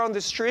beggar on the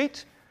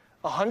street.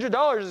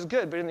 $100 is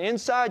good, but in the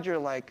inside you're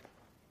like,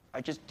 I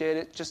just did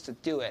it just to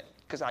do it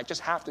because I just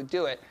have to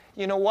do it.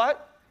 You know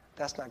what?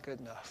 That's not good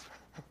enough.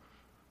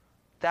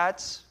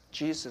 That's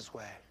Jesus'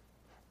 way.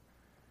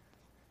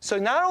 So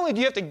not only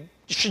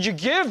should you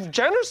give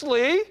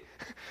generously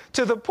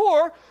to the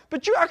poor,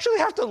 but you actually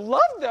have to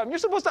love them. You're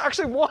supposed to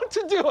actually want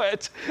to do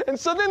it. And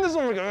so then this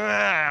one goes,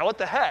 what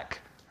the heck,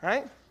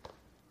 right?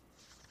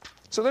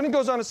 So then he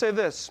goes on to say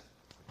this.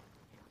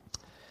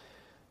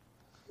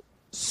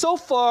 So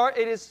far,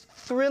 it is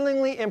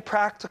thrillingly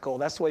impractical.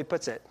 That's the way he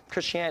puts it,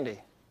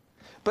 Christianity.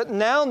 But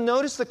now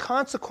notice the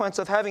consequence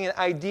of having an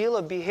ideal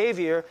of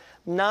behavior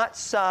not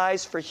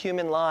sized for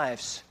human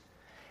lives.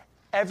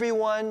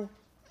 Everyone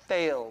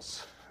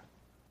fails.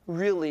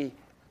 Really,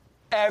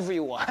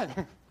 everyone.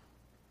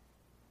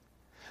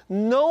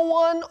 No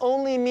one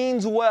only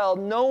means well.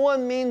 No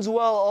one means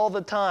well all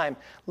the time.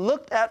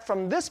 Looked at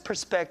from this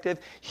perspective,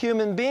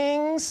 human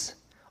beings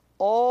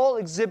all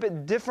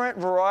exhibit different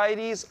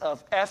varieties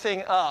of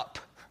effing up.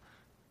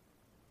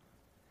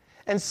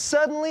 And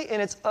suddenly, in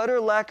its utter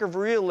lack of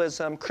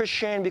realism,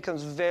 Christianity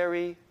becomes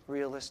very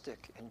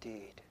realistic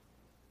indeed.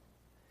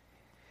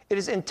 It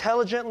is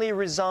intelligently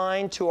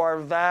resigned to our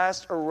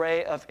vast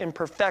array of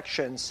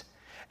imperfections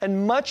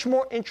and much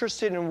more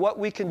interested in what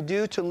we can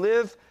do to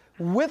live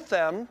with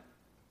them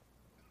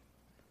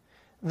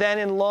than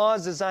in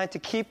laws designed to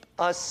keep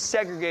us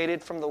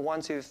segregated from the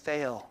ones who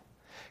fail.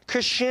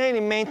 Christianity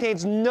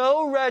maintains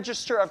no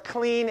register of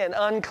clean and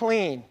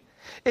unclean.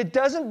 It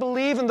doesn't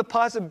believe in the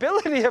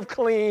possibility of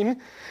clean,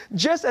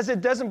 just as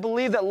it doesn't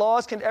believe that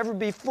laws can ever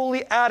be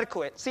fully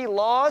adequate. See,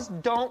 laws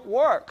don't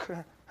work.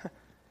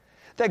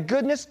 That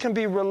goodness can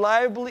be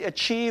reliably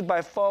achieved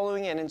by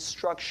following an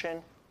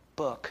instruction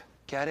book.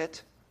 Get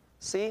it?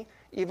 See?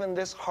 Even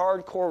this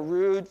hardcore,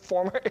 rude,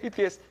 former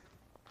atheist,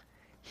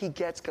 he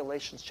gets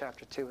Galatians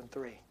chapter 2 and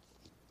 3.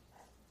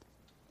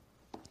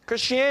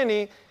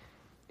 Christianity,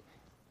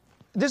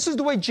 this is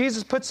the way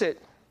Jesus puts it,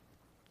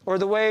 or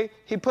the way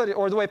he put it,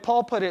 or the way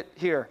Paul put it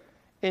here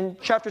in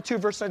chapter 2,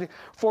 verse 19.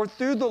 For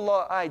through the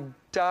law I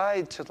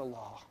died to the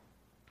law.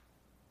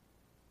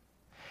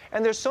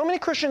 And there's so many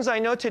Christians I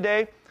know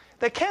today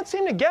that can't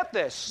seem to get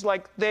this.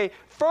 Like they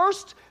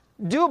first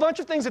do a bunch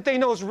of things that they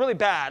know is really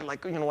bad,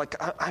 like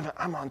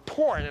I'm on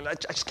porn and I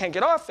just can't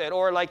get off it,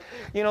 or like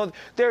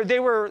they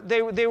were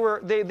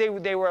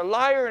a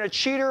liar and a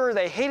cheater,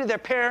 they hated their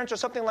parents or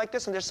something like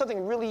this, and there's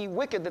something really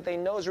wicked that they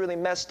know is really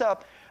messed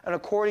up and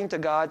according to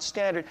God's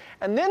standard,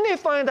 and then they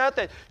find out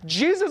that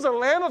Jesus is a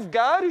Lamb of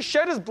God who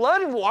shed His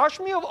blood and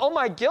washed me of all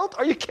my guilt.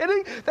 Are you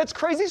kidding? That's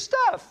crazy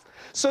stuff.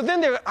 So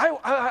then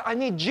I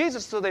need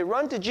Jesus, so they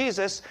run to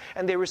Jesus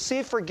and they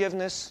receive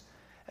forgiveness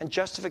and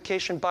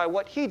justification by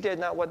what He did,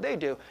 not what they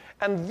do.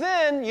 And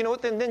then, you know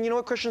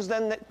what Christians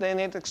then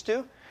next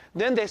do?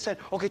 Then they said,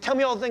 okay, tell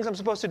me all the things I'm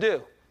supposed to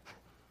do.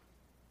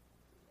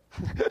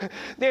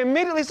 They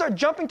immediately start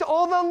jumping to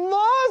all the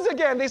laws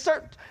again.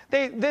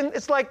 Then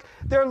it's like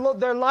their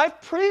life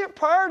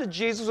prior to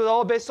Jesus was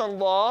all based on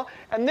law,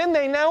 and then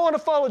they now want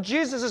to follow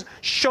Jesus as,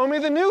 show me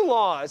the new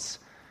laws.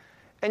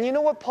 And you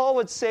know what Paul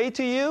would say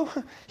to you?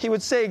 He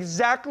would say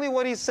exactly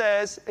what he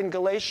says in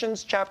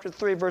Galatians chapter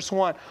 3, verse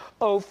 1.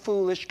 O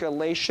foolish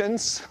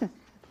Galatians,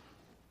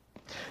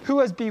 who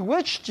has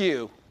bewitched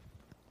you?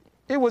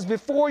 It was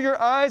before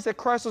your eyes that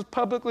Christ was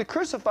publicly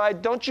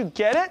crucified. Don't you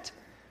get it?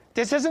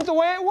 This isn't the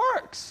way it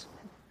works.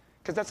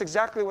 Because that's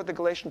exactly what the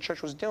Galatian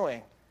church was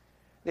doing.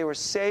 They were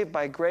saved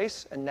by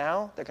grace, and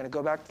now they're going to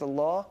go back to the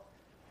law.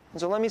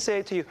 And so let me say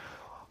it to you.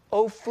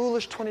 O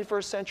foolish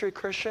 21st century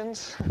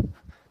Christians,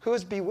 who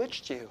has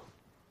bewitched you?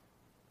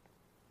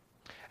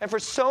 And for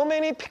so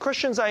many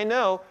Christians I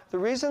know, the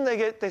reason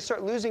they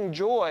start losing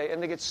joy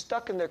and they get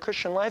stuck in their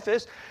Christian life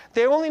is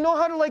they only know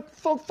how to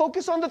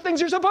focus on the things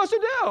you're supposed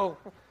to do,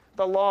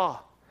 the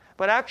law.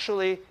 But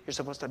actually, you're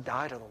supposed to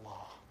die to the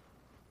law.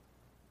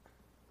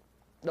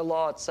 The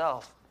law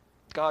itself,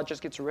 God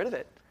just gets rid of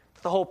it.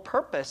 The whole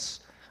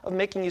purpose of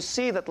making you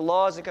see that the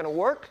law isn't going to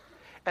work,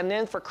 and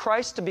then for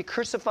Christ to be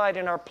crucified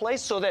in our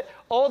place so that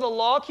all the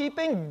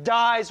law-keeping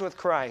dies with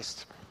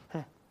Christ.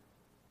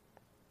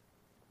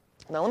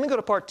 Now, let me go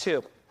to part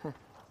 2. I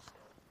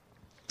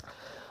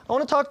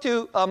want to talk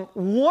to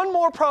one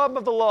more problem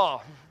of the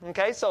law.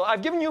 Okay, so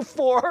I've given you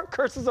 4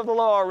 curses of the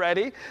law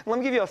already. Let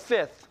me give you a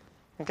 5th.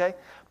 Okay,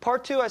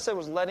 part 2 I said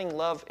was letting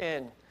love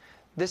in.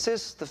 This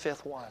is the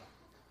 5th one.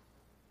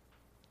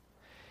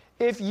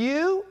 If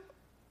your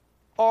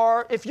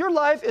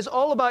life is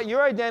all about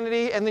your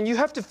identity, and then you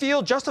have to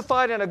feel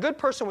justified and a good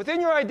person within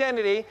your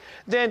identity,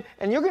 and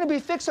you're going to be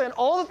fixing on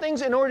all the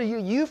things in order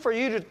for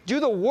you to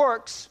do the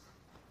works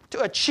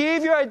to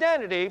achieve your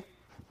identity,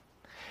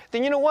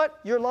 then you know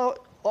what? Your law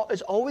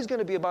is always going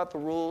to be about the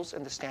rules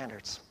and the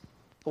standards,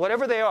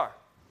 whatever they are.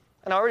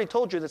 And I already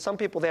told you that some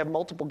people, they have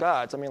multiple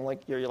gods. I mean,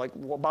 like you're like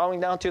bowing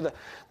down to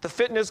the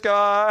fitness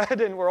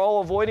god, and we're all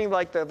avoiding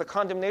like the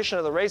condemnation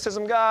of the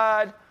racism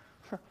god.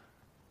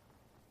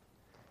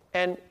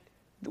 And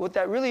what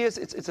that really is,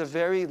 it's a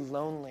very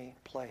lonely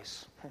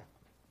place.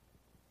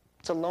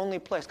 It's a lonely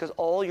place because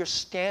all your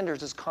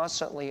standards is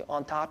constantly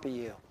on top of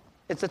you.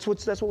 That's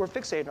what we're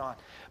fixated on.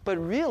 But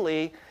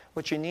really,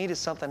 what you need is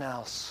something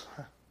else.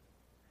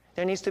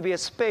 There needs to be a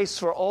space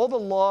for all the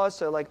laws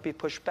to be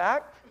pushed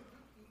back.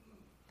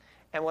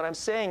 And what I'm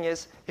saying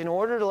is, in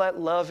order to let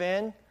love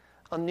in,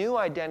 a new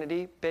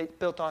identity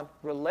built on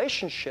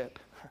relationship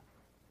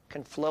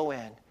can flow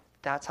in.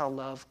 That's how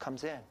love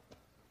comes in.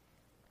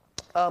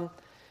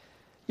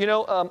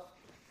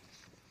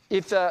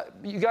 If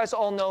you guys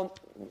all know,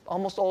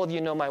 almost all of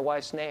you know my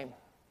wife's name.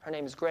 Her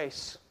name is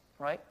Grace,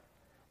 right?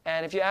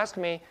 And if you ask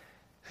me,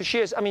 She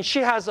is. I mean,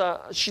 there's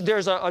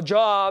a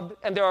job,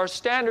 and there are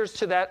standards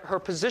to that. Her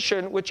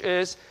position, which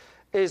is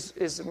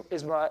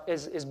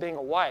being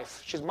a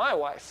wife. She's my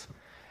wife,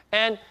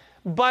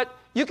 but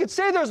you could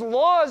say there's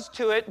laws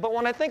to it. But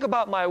when I think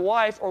about my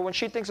wife, or when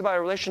she thinks about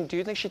a relation, do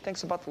you think she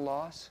thinks about the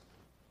laws?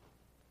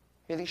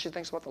 You think she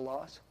thinks about the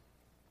laws?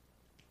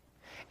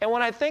 And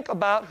when I think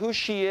about who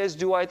she is,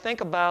 do I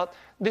think about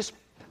this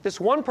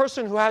one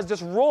person who has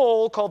this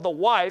role called the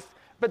wife?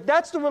 But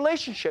that's the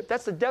relationship.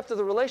 That's the depth of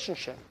the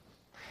relationship.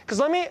 Because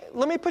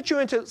let me put you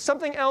into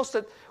something else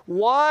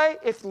why,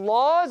 if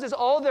laws is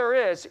all there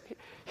is,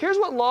 here's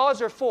what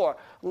laws are for.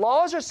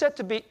 Laws are set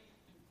to be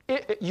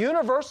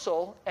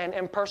universal and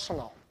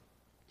impersonal.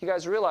 You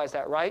guys realize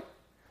that, right?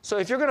 So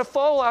if you're going to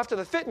follow after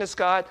the fitness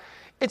God,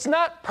 it's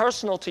not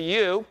personal to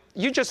you.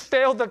 You just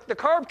failed the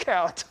carb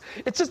count.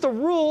 It's just a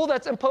rule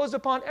that's imposed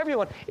upon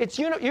everyone.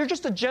 You're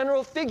just a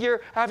general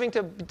figure having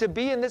to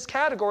be in this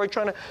category,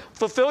 trying to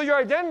fulfill your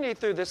identity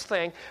through this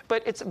thing.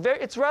 But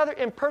it's rather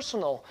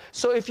impersonal.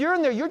 So if you're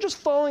in there, you're just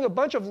following a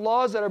bunch of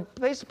laws that are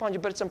based upon you,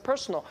 but it's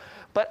impersonal.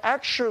 But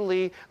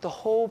actually, the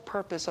whole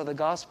purpose of the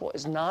gospel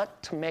is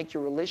not to make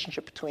your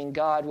relationship between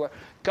God, where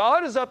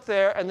God is up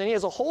there, and then he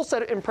has a whole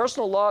set of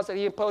impersonal laws that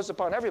he imposed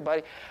upon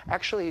everybody.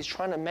 Actually, he's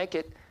trying to make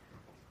it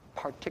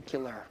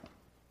particular.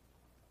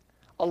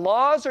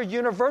 Laws are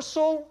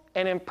universal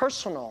and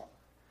impersonal,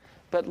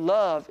 but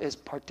love is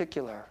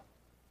particular.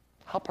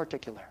 How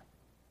particular?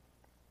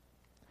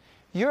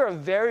 You're a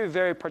very,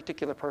 very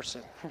particular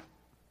person.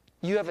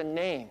 You have a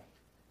name.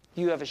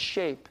 You have a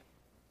shape.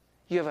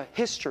 You have a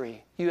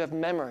history. You have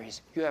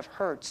memories. You have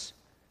hurts.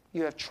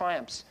 You have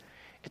triumphs.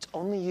 It's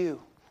only you.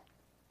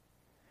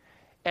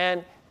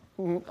 And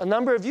a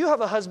number of you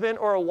have a husband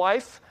or a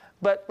wife,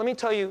 but let me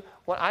tell you,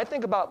 when I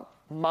think about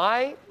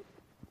my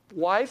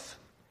wife,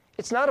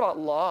 it's not about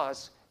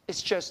laws,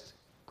 it's just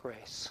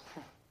grace.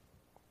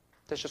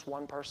 There's just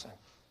one person.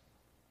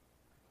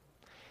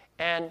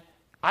 And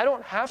I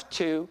don't have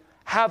to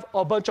have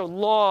a bunch of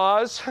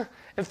laws.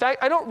 In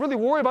fact, I don't really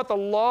worry about the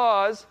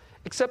laws,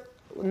 except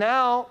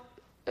now,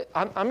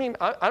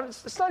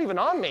 it's not even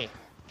on me.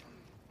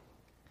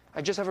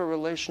 I just have a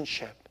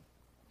relationship,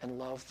 and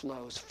love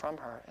flows from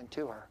her and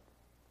to her.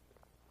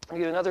 I'll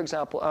give you another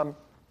example.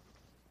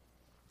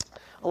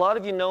 A lot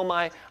of you know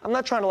I'm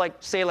not trying to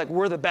say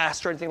we're the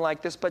best or anything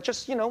like this, but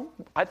just,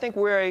 I think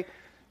we're a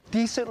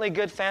decently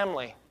good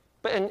family.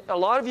 And a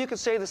lot of you could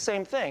say the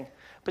same thing.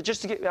 But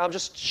I'm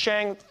just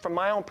sharing from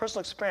my own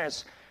personal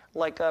experience.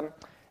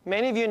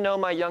 Many of you know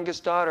my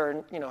youngest daughter,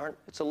 and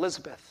it's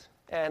Elizabeth.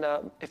 And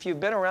if you've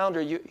been around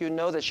her, you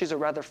know that she's a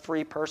rather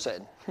free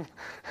person.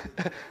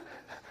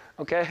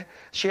 Okay?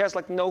 She has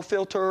no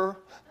filter.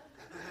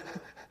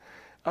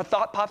 A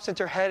thought pops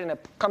into her head and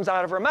it comes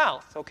out of her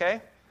mouth,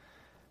 okay?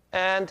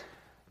 And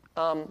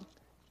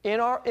in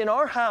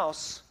our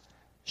house,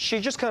 she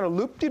just kind of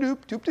loop-de-doop,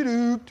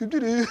 doop-de-doop,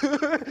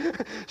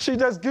 doop-de-doop. She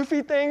does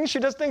goofy things. She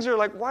does things that are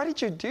like, why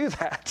did you do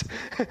that?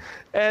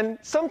 And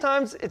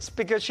sometimes it's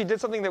because she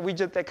did something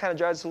that kind of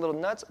drives us a little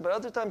nuts, but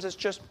other times it's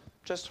just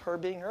her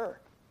being her.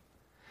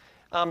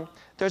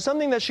 There's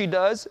something that she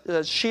does.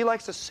 She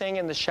likes to sing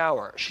in the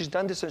shower. She's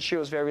done this since she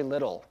was very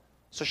little.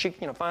 So she,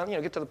 finally,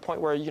 get to the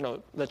point where,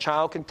 the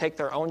child can take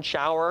their own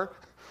shower,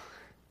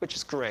 which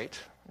is great.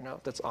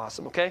 That's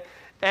awesome, okay?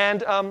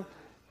 And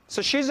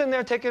so she's in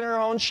there taking her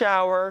own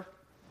shower,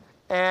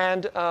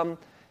 and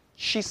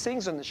she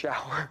sings in the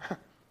shower.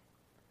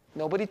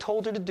 Nobody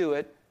told her to do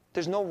it.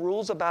 There's no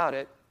rules about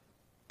it.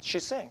 She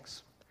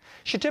sings.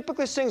 She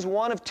typically sings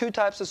one of two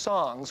types of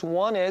songs.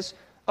 One is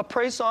a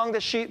praise song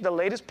the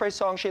latest praise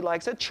song she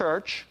likes at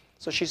church.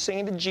 So she's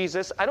singing to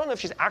Jesus. I don't know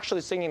if she's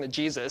actually singing to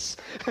Jesus.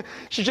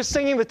 She's just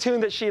singing the tune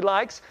that she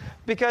likes.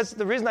 Because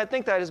the reason I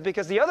think that is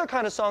because the other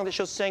kind of song that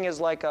she'll sing is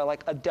like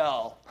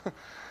Adele.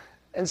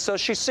 And so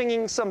she's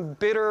singing some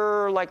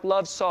bitter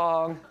love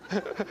song.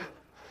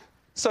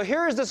 So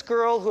here is this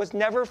girl who has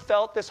never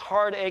felt this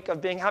heartache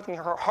of having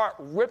her heart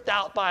ripped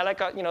out by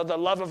the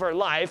love of her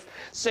life,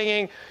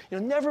 singing,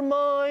 never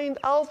mind,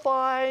 I'll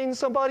find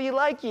somebody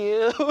like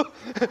you.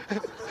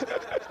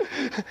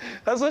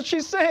 That's what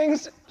she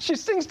sings. She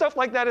sings stuff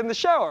like that in the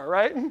shower,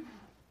 right?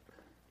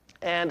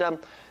 And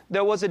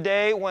there was a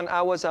day when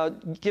I was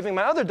giving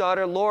my other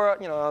daughter, Laura,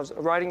 I was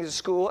riding to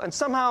school, and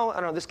somehow, I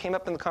don't know, this came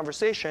up in the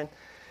conversation,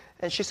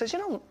 and she says,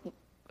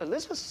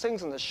 Elizabeth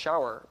sings in the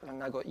shower.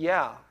 And I go,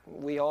 yeah,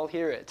 we all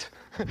hear it.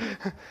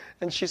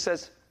 And she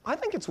says, I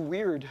think it's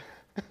weird.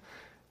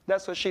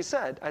 That's what she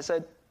said. I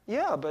said,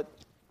 yeah, but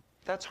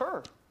that's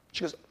her.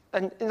 She goes,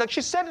 and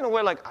she said it in a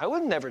way I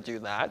would never do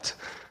that.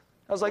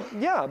 I was like,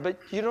 yeah, but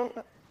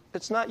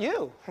it's not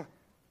you.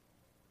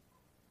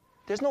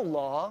 There's no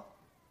law.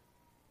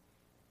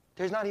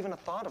 There's not even a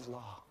thought of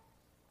law.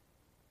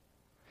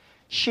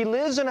 She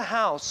lives in a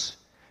house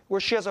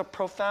where she has a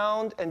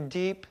profound and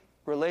deep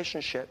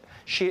relationship.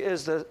 She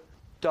is the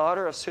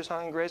daughter of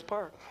Susan and Grace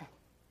Park.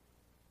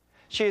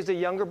 She is the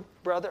younger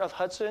brother of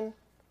Hudson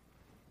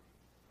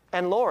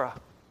and Laura.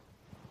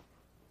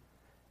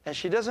 And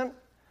she doesn't,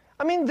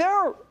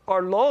 there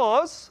are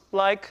laws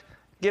like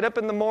get up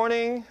in the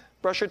morning,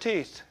 brush her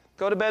teeth,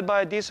 go to bed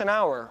by a decent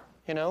hour,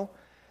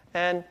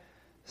 And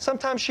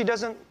sometimes she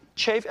doesn't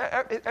chafe.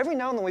 Every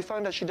now and then we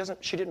find out she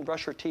didn't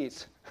brush her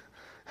teeth.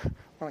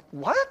 We're like,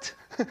 what?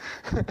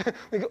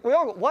 we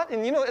all go, what?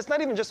 And it's not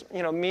even just,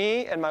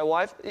 me and my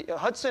wife.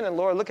 Hudson and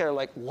Laura look at her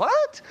like,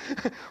 what?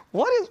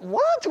 What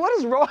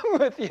is wrong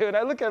with you? And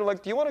I look at her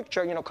like, do you want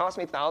to, cost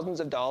me thousands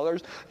of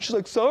dollars? She's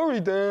like, sorry,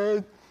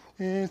 Dad.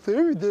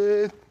 Sorry,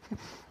 Dad.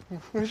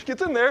 She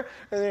gets in there,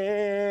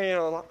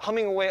 and,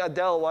 humming away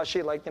Adele while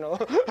she,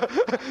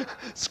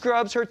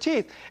 scrubs her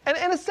teeth. And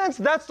in a sense,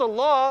 that's the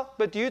law,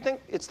 but do you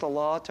think it's the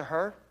law to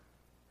her?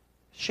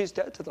 She's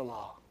dead to the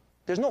law.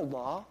 There's no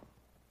law.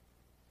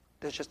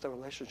 There's just a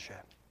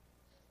relationship.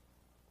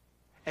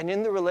 And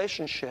in the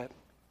relationship,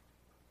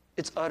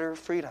 it's utter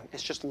freedom.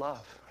 It's just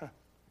love.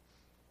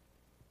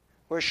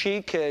 Where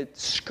she could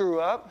screw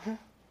up.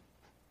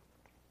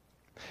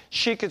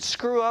 She could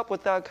screw up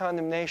without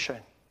condemnation.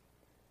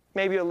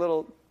 Maybe a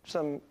little,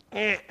 and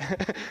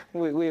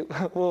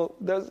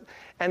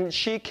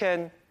she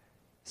can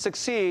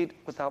succeed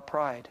without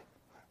pride.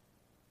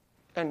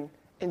 And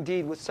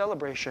indeed with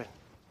celebration.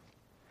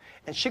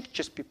 And she could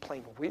just be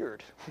plain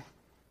weird.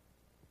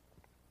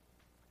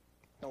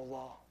 No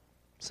law.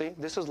 See,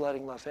 this is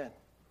letting love in.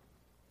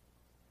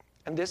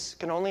 And this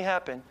can only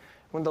happen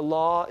when the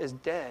law is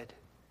dead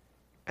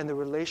and the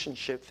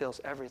relationship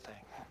fills everything.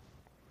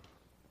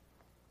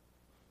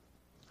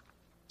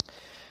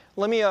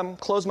 Let me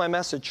close my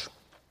message.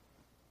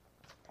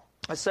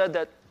 I said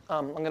that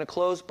I'm going to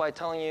close by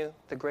telling you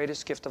the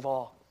greatest gift of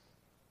all.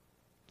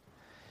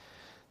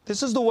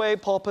 This is the way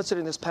Paul puts it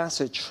in this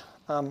passage.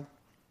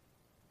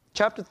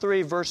 Chapter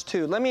 3, verse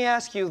 2. Let me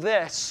ask you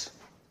this.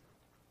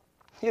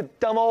 You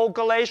dumb old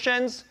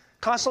Galatians,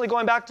 constantly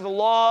going back to the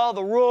law,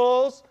 the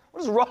rules.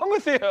 What is wrong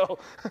with you?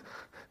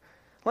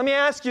 Let me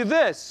ask you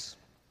this.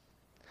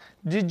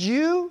 Did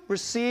you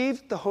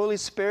receive the Holy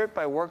Spirit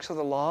by works of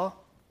the law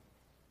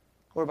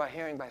or by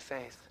hearing by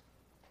faith?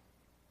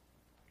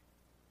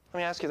 Let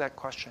me ask you that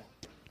question.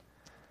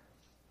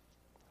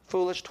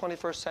 Foolish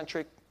 21st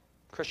century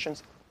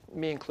Christians,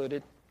 me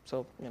included,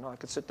 so, I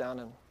could sit down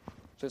and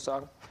do a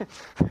song.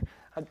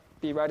 I'd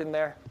be right in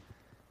there.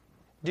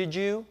 Did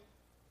you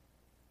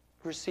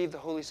receive the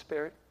Holy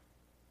Spirit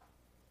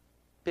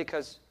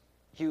because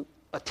you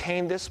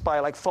attained this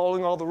by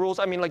following all the rules?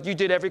 I mean, you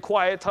did every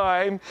quiet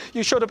time.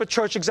 You showed up at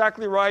church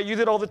exactly right. You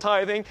did all the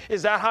tithing.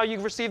 Is that how you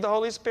received the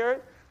Holy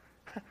Spirit?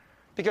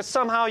 Because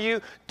somehow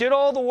you did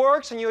all the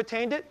works and you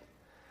attained it?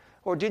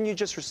 Or didn't you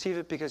just receive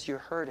it because you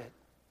heard it?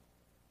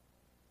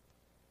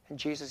 And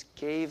Jesus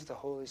gave the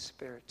Holy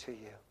Spirit to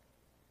you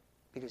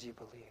because you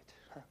believed.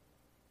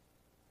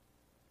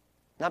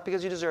 Not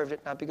because you deserved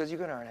it, not because you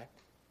could earn it.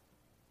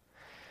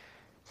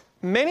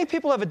 Many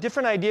people have a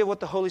different idea of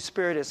what the Holy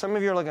Spirit is. Some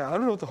of you are like, I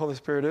don't know what the Holy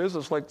Spirit is.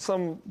 It's like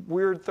some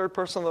weird third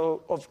person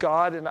of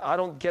God, and I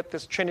don't get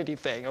this Trinity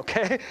thing,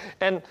 okay?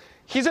 And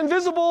he's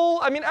invisible.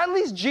 I mean, at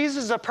least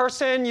Jesus is a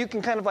person. You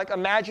can kind of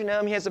imagine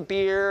him. He has a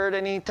beard,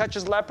 and he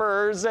touches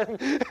lepers.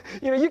 And,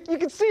 you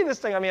can see this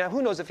thing. I mean,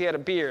 who knows if he had a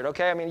beard,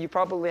 okay? I mean, you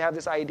probably have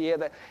this idea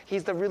that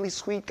he's the really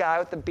sweet guy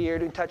with the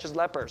beard who touches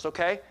lepers,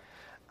 okay?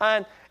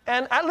 And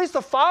at least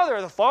the Father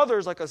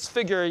is like a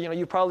figure,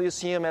 you probably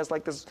see him as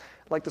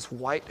this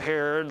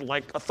white-haired,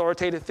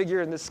 authoritative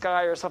figure in the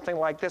sky or something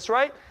like this,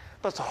 right?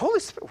 But the Holy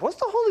Spirit, what's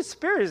the Holy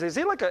Spirit? Is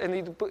he like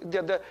in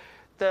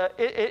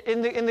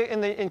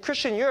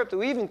Christian Europe,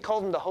 we even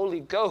called him the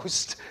Holy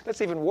Ghost.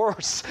 That's even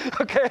worse,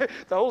 okay?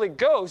 The Holy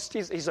Ghost,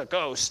 he's a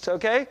ghost,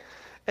 okay?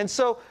 And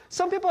so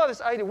some people have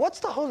this idea, what's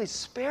the Holy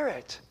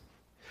Spirit?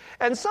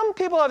 And some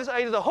people have this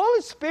idea, the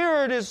Holy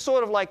Spirit is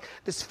sort of like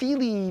this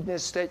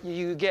feeliness that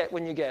you get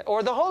when you get.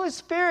 Or the Holy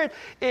Spirit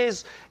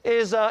is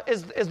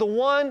the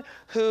one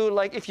who,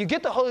 if you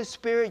get the Holy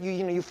Spirit,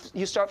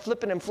 you start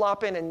flipping and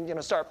flopping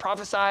and, start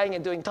prophesying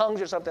and doing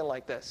tongues or something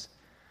like this.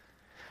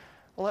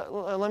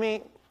 Let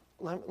me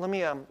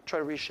try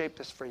to reshape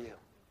this for you.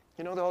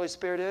 You know what the Holy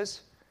Spirit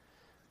is?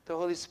 The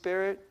Holy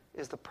Spirit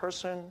is the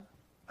person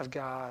of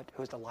God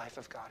who is the life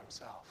of God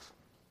himself.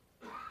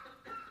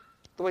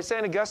 The way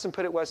St. Augustine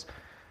put it was,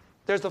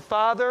 there's the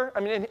Father. I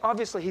mean, and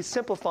obviously he's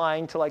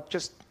simplifying to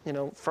just,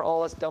 for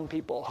all us dumb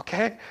people,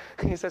 okay?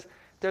 He says,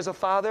 there's a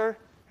Father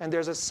and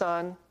there's a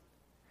Son,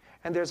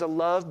 and there's a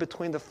love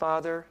between the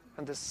Father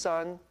and the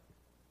Son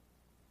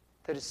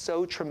that is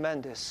so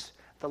tremendous,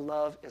 the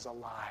love is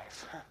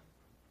alive.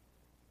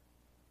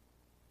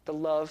 The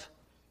love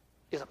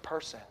is a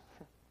person.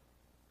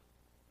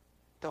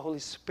 The Holy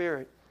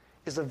Spirit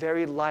is the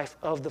very life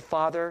of the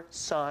Father,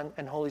 Son,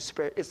 and Holy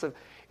Spirit.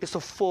 It's the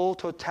full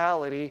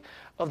totality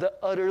of the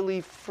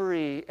utterly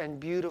free and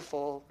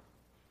beautiful,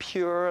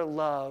 pure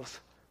love.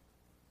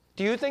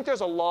 Do you think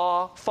there's a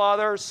law?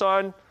 Father,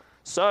 Son,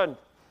 Son.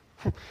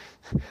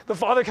 The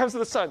Father comes to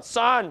the Son.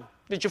 Son,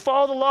 did you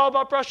follow the law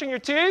about brushing your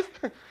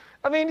teeth?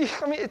 I mean,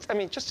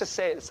 just to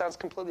say it, it sounds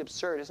completely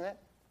absurd, isn't it?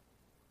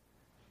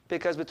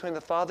 Because between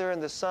the Father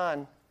and the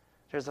Son,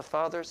 there's the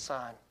Father,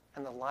 Son,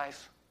 and the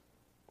life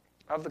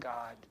of the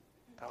God,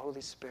 the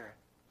Holy Spirit.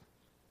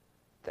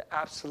 The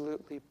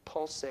absolutely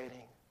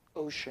pulsating,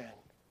 ocean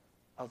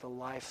of the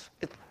life.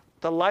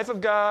 The life of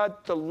God,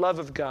 the love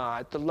of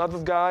God. The love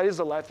of God is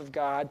the life of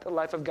God. The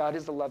life of God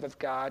is the love of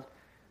God,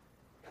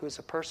 who is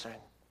a person.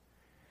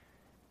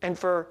 And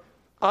for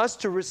us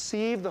to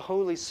receive the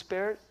Holy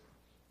Spirit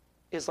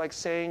is like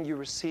saying you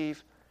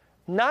receive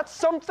not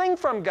something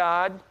from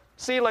God.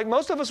 See, like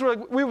most of us,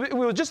 we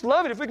would just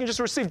love it if we can just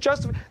receive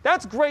justification.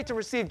 That's great to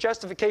receive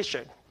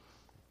justification.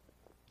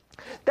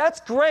 That's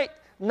great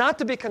not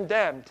to be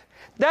condemned.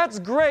 That's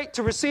great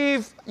to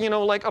receive,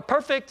 like a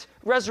perfect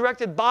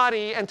resurrected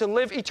body and to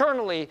live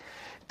eternally.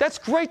 That's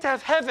great to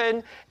have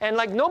heaven and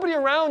like nobody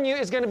around you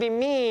is going to be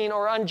mean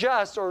or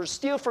unjust or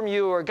steal from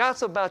you or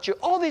gossip about you.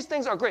 All these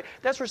things are great.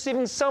 That's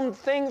receiving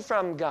something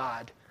from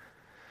God.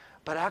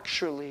 But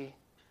actually,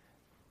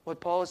 what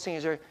Paul is saying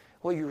is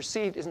what you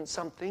received isn't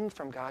something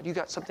from God. You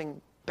got something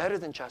better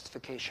than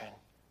justification,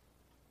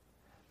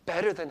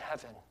 better than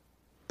heaven,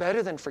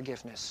 better than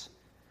forgiveness.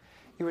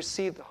 You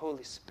received the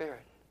Holy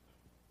Spirit,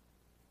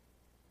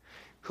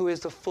 who is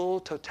the full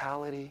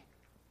totality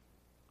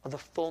of the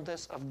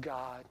fullness of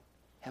God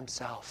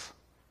Himself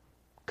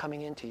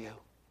coming into you.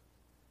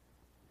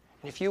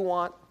 And if you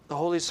want the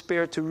Holy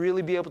Spirit to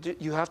really be able to,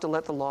 you have to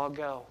let the law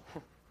go.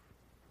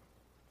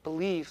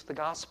 Believe the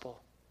gospel.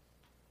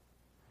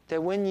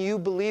 That when you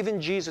believe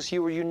in Jesus,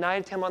 you were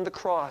united to Him on the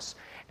cross,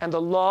 and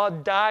the law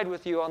died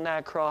with you on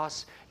that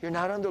cross. You're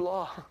not under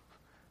law.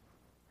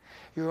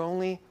 You're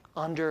only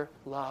under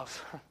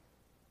love.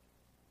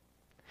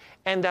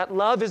 And that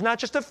love is not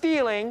just a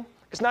feeling.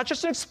 It's not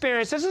just an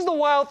experience. This is the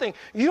wild thing.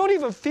 You don't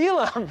even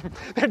feel them.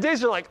 There are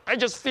days you're like, I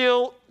just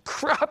feel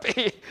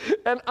crappy,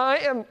 and I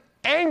am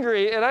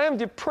angry, and I am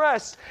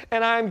depressed,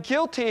 and I am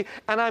guilty,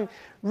 and I'm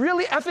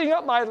really effing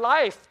up my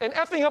life and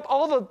effing up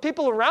all the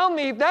people around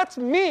me. That's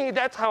me.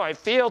 That's how I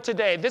feel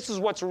today. This is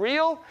what's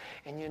real.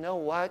 And you know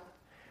what?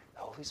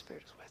 The Holy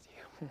Spirit is with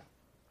you.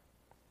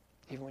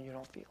 Even when you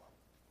don't feel Him.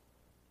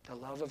 The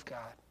love of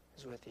God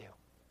is with you.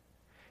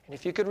 And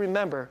if you could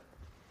remember,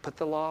 put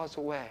the laws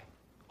away.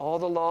 All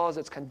the laws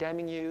that's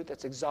condemning you,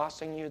 that's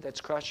exhausting you,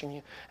 that's crushing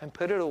you, and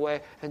put it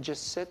away and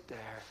just sit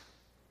there.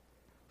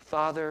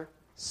 Father,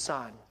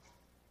 Son,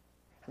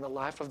 and the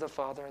life of the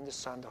Father and the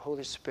Son, the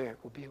Holy Spirit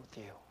will be with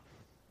you.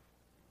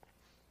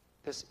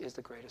 This is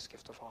the greatest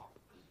gift of all.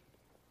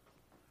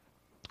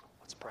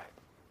 Let's pray.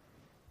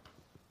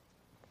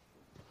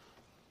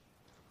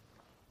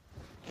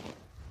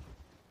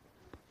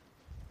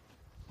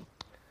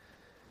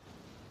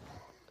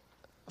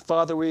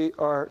 Father, we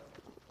are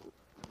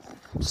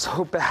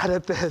so bad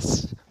at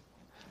this.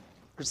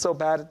 We're so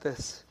bad at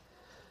this.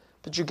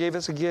 But you gave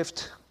us a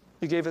gift.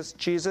 You gave us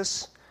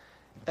Jesus.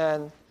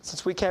 And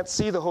since we can't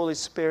see the Holy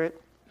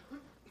Spirit,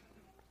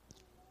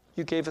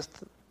 you gave us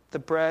the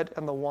bread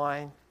and the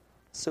wine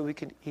so we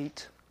can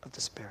eat of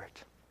the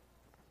Spirit.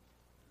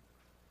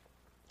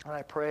 And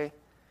I pray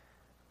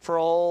for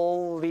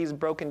all these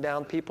broken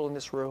down people in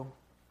this room.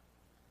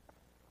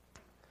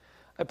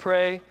 I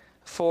pray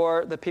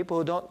for the people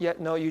who don't yet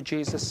know you,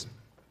 Jesus,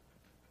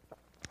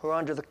 who are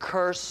under the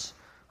curse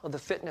of the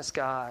fitness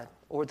God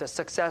or the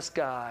success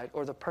God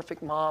or the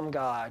perfect mom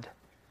God,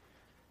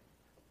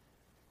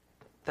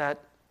 that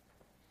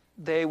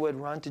they would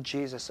run to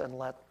Jesus and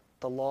let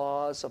the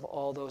laws of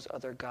all those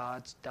other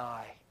gods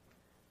die.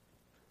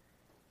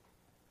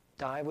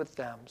 Die with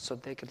them so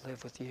they could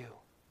live with you.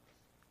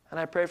 And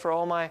I pray for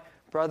all my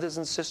brothers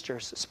and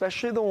sisters,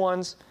 especially the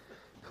ones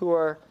who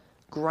are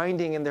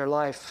grinding in their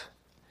life,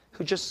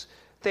 who just,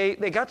 they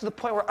got to the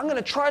point where I'm going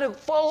to try to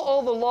follow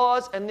all the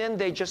laws, and then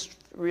they just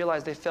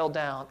realized they fell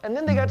down. And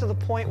then they got to the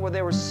point where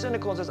they were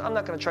cynical and says, I'm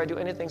not going to try to do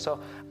anything, so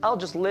I'll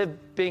just live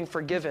being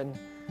forgiven.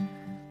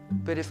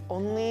 But if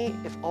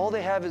all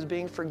they have is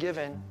being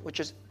forgiven,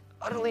 which is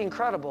utterly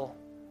incredible,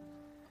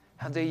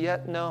 have they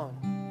yet known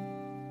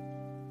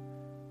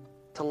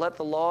to let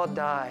the law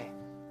die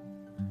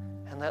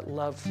and let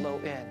love flow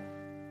in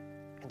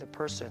the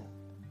person?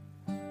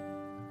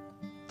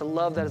 The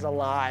love that is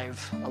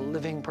alive, a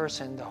living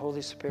person, the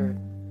Holy Spirit,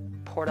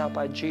 poured out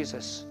by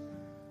Jesus,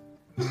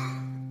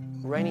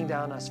 raining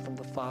down us from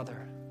the Father.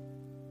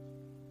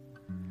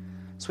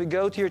 So we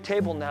go to your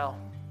table now.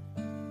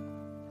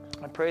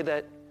 I pray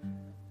that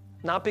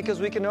not because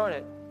we can earn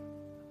it,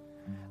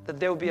 that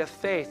there would be a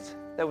faith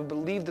that would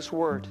believe this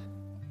word.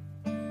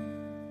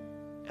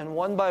 And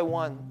one by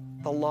one,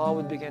 the law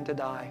would begin to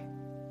die.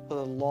 Or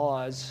the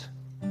laws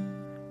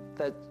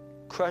that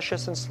crush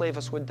us and enslave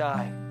us would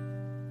die.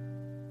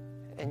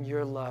 And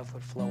your love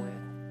would flow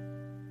in.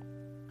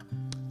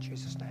 In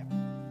Jesus' name.